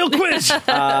 That was the real quiz!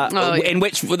 In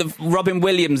which Robin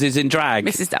Williams is in drag.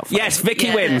 Mrs. Doubtfire. Yes,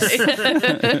 Vicky wins.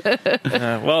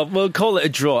 Well, we'll call it a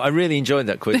draw. I really enjoyed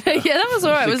that quiz. Yeah, that was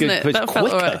all right, wasn't it? Quiz. That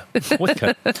felt all right.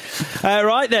 Quicker.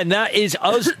 Right then, that is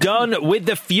us done with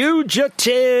The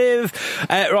Fugitive.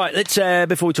 Right, let's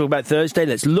before we talk about Thursday,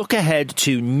 let's look ahead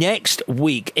to next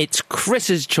week. It's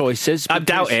Chris's choices. I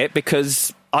doubt it,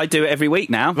 because I do it every week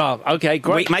now. Oh, okay,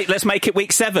 great. Let's make it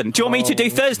week 7. Do you want me to do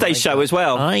Thursday's show as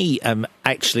well? I am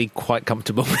actually quite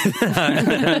comfortable with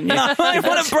that. No, I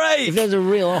want a break. If there's a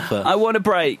real offer. I want a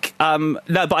break. No,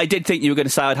 but I did think you were going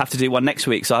to say I'd have to do one next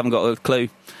week, so I haven't got a clue.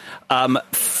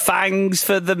 Fangs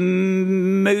for the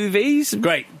movies.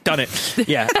 Great, done it.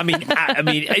 Yeah, I mean,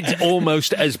 it's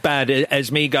almost as bad as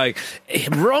me going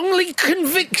wrongly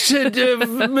convicted of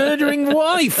murdering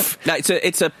wife. No,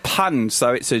 it's a pun,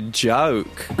 so it's a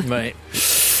joke, mate.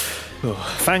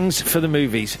 Fangs for the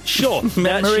movies. Sure,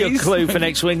 that's your clue for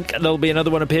next week. There'll be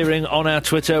another one appearing on our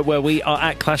Twitter, where we are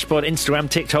at ClashPod, Instagram,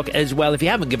 TikTok as well. If you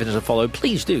haven't given us a follow,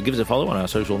 please do give us a follow on our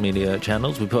social media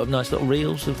channels. We put up nice little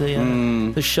reels of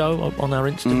the show on our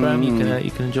Instagram. You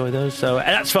can enjoy those. So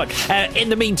that's fun. In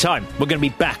the meantime, we're going to be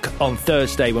back on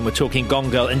Thursday when we're talking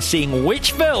Gone Girl and seeing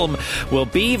which film will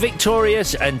be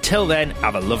victorious. Until then,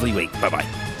 have a lovely week. Bye-bye.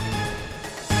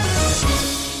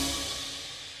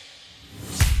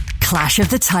 Clash of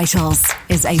the Titles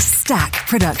is a Stack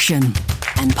production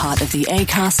and part of the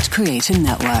Acast Creator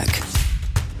Network.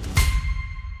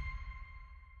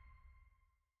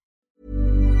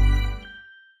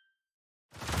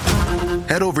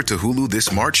 Head over to Hulu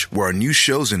this March, where our new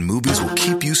shows and movies will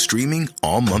keep you streaming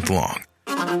all month long.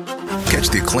 Catch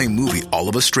the acclaimed movie All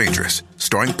of Us Strangers,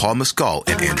 starring Paul Mescal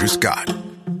and Andrew Scott.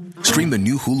 Stream the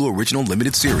new Hulu original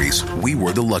limited series We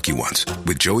Were the Lucky Ones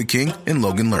with Joey King and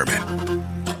Logan Lerman.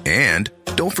 And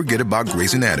don't forget about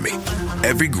Grey's Anatomy.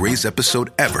 Every Grey's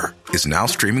episode ever is now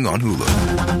streaming on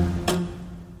Hulu.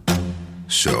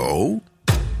 So,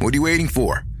 what are you waiting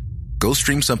for? Go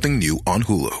stream something new on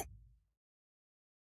Hulu.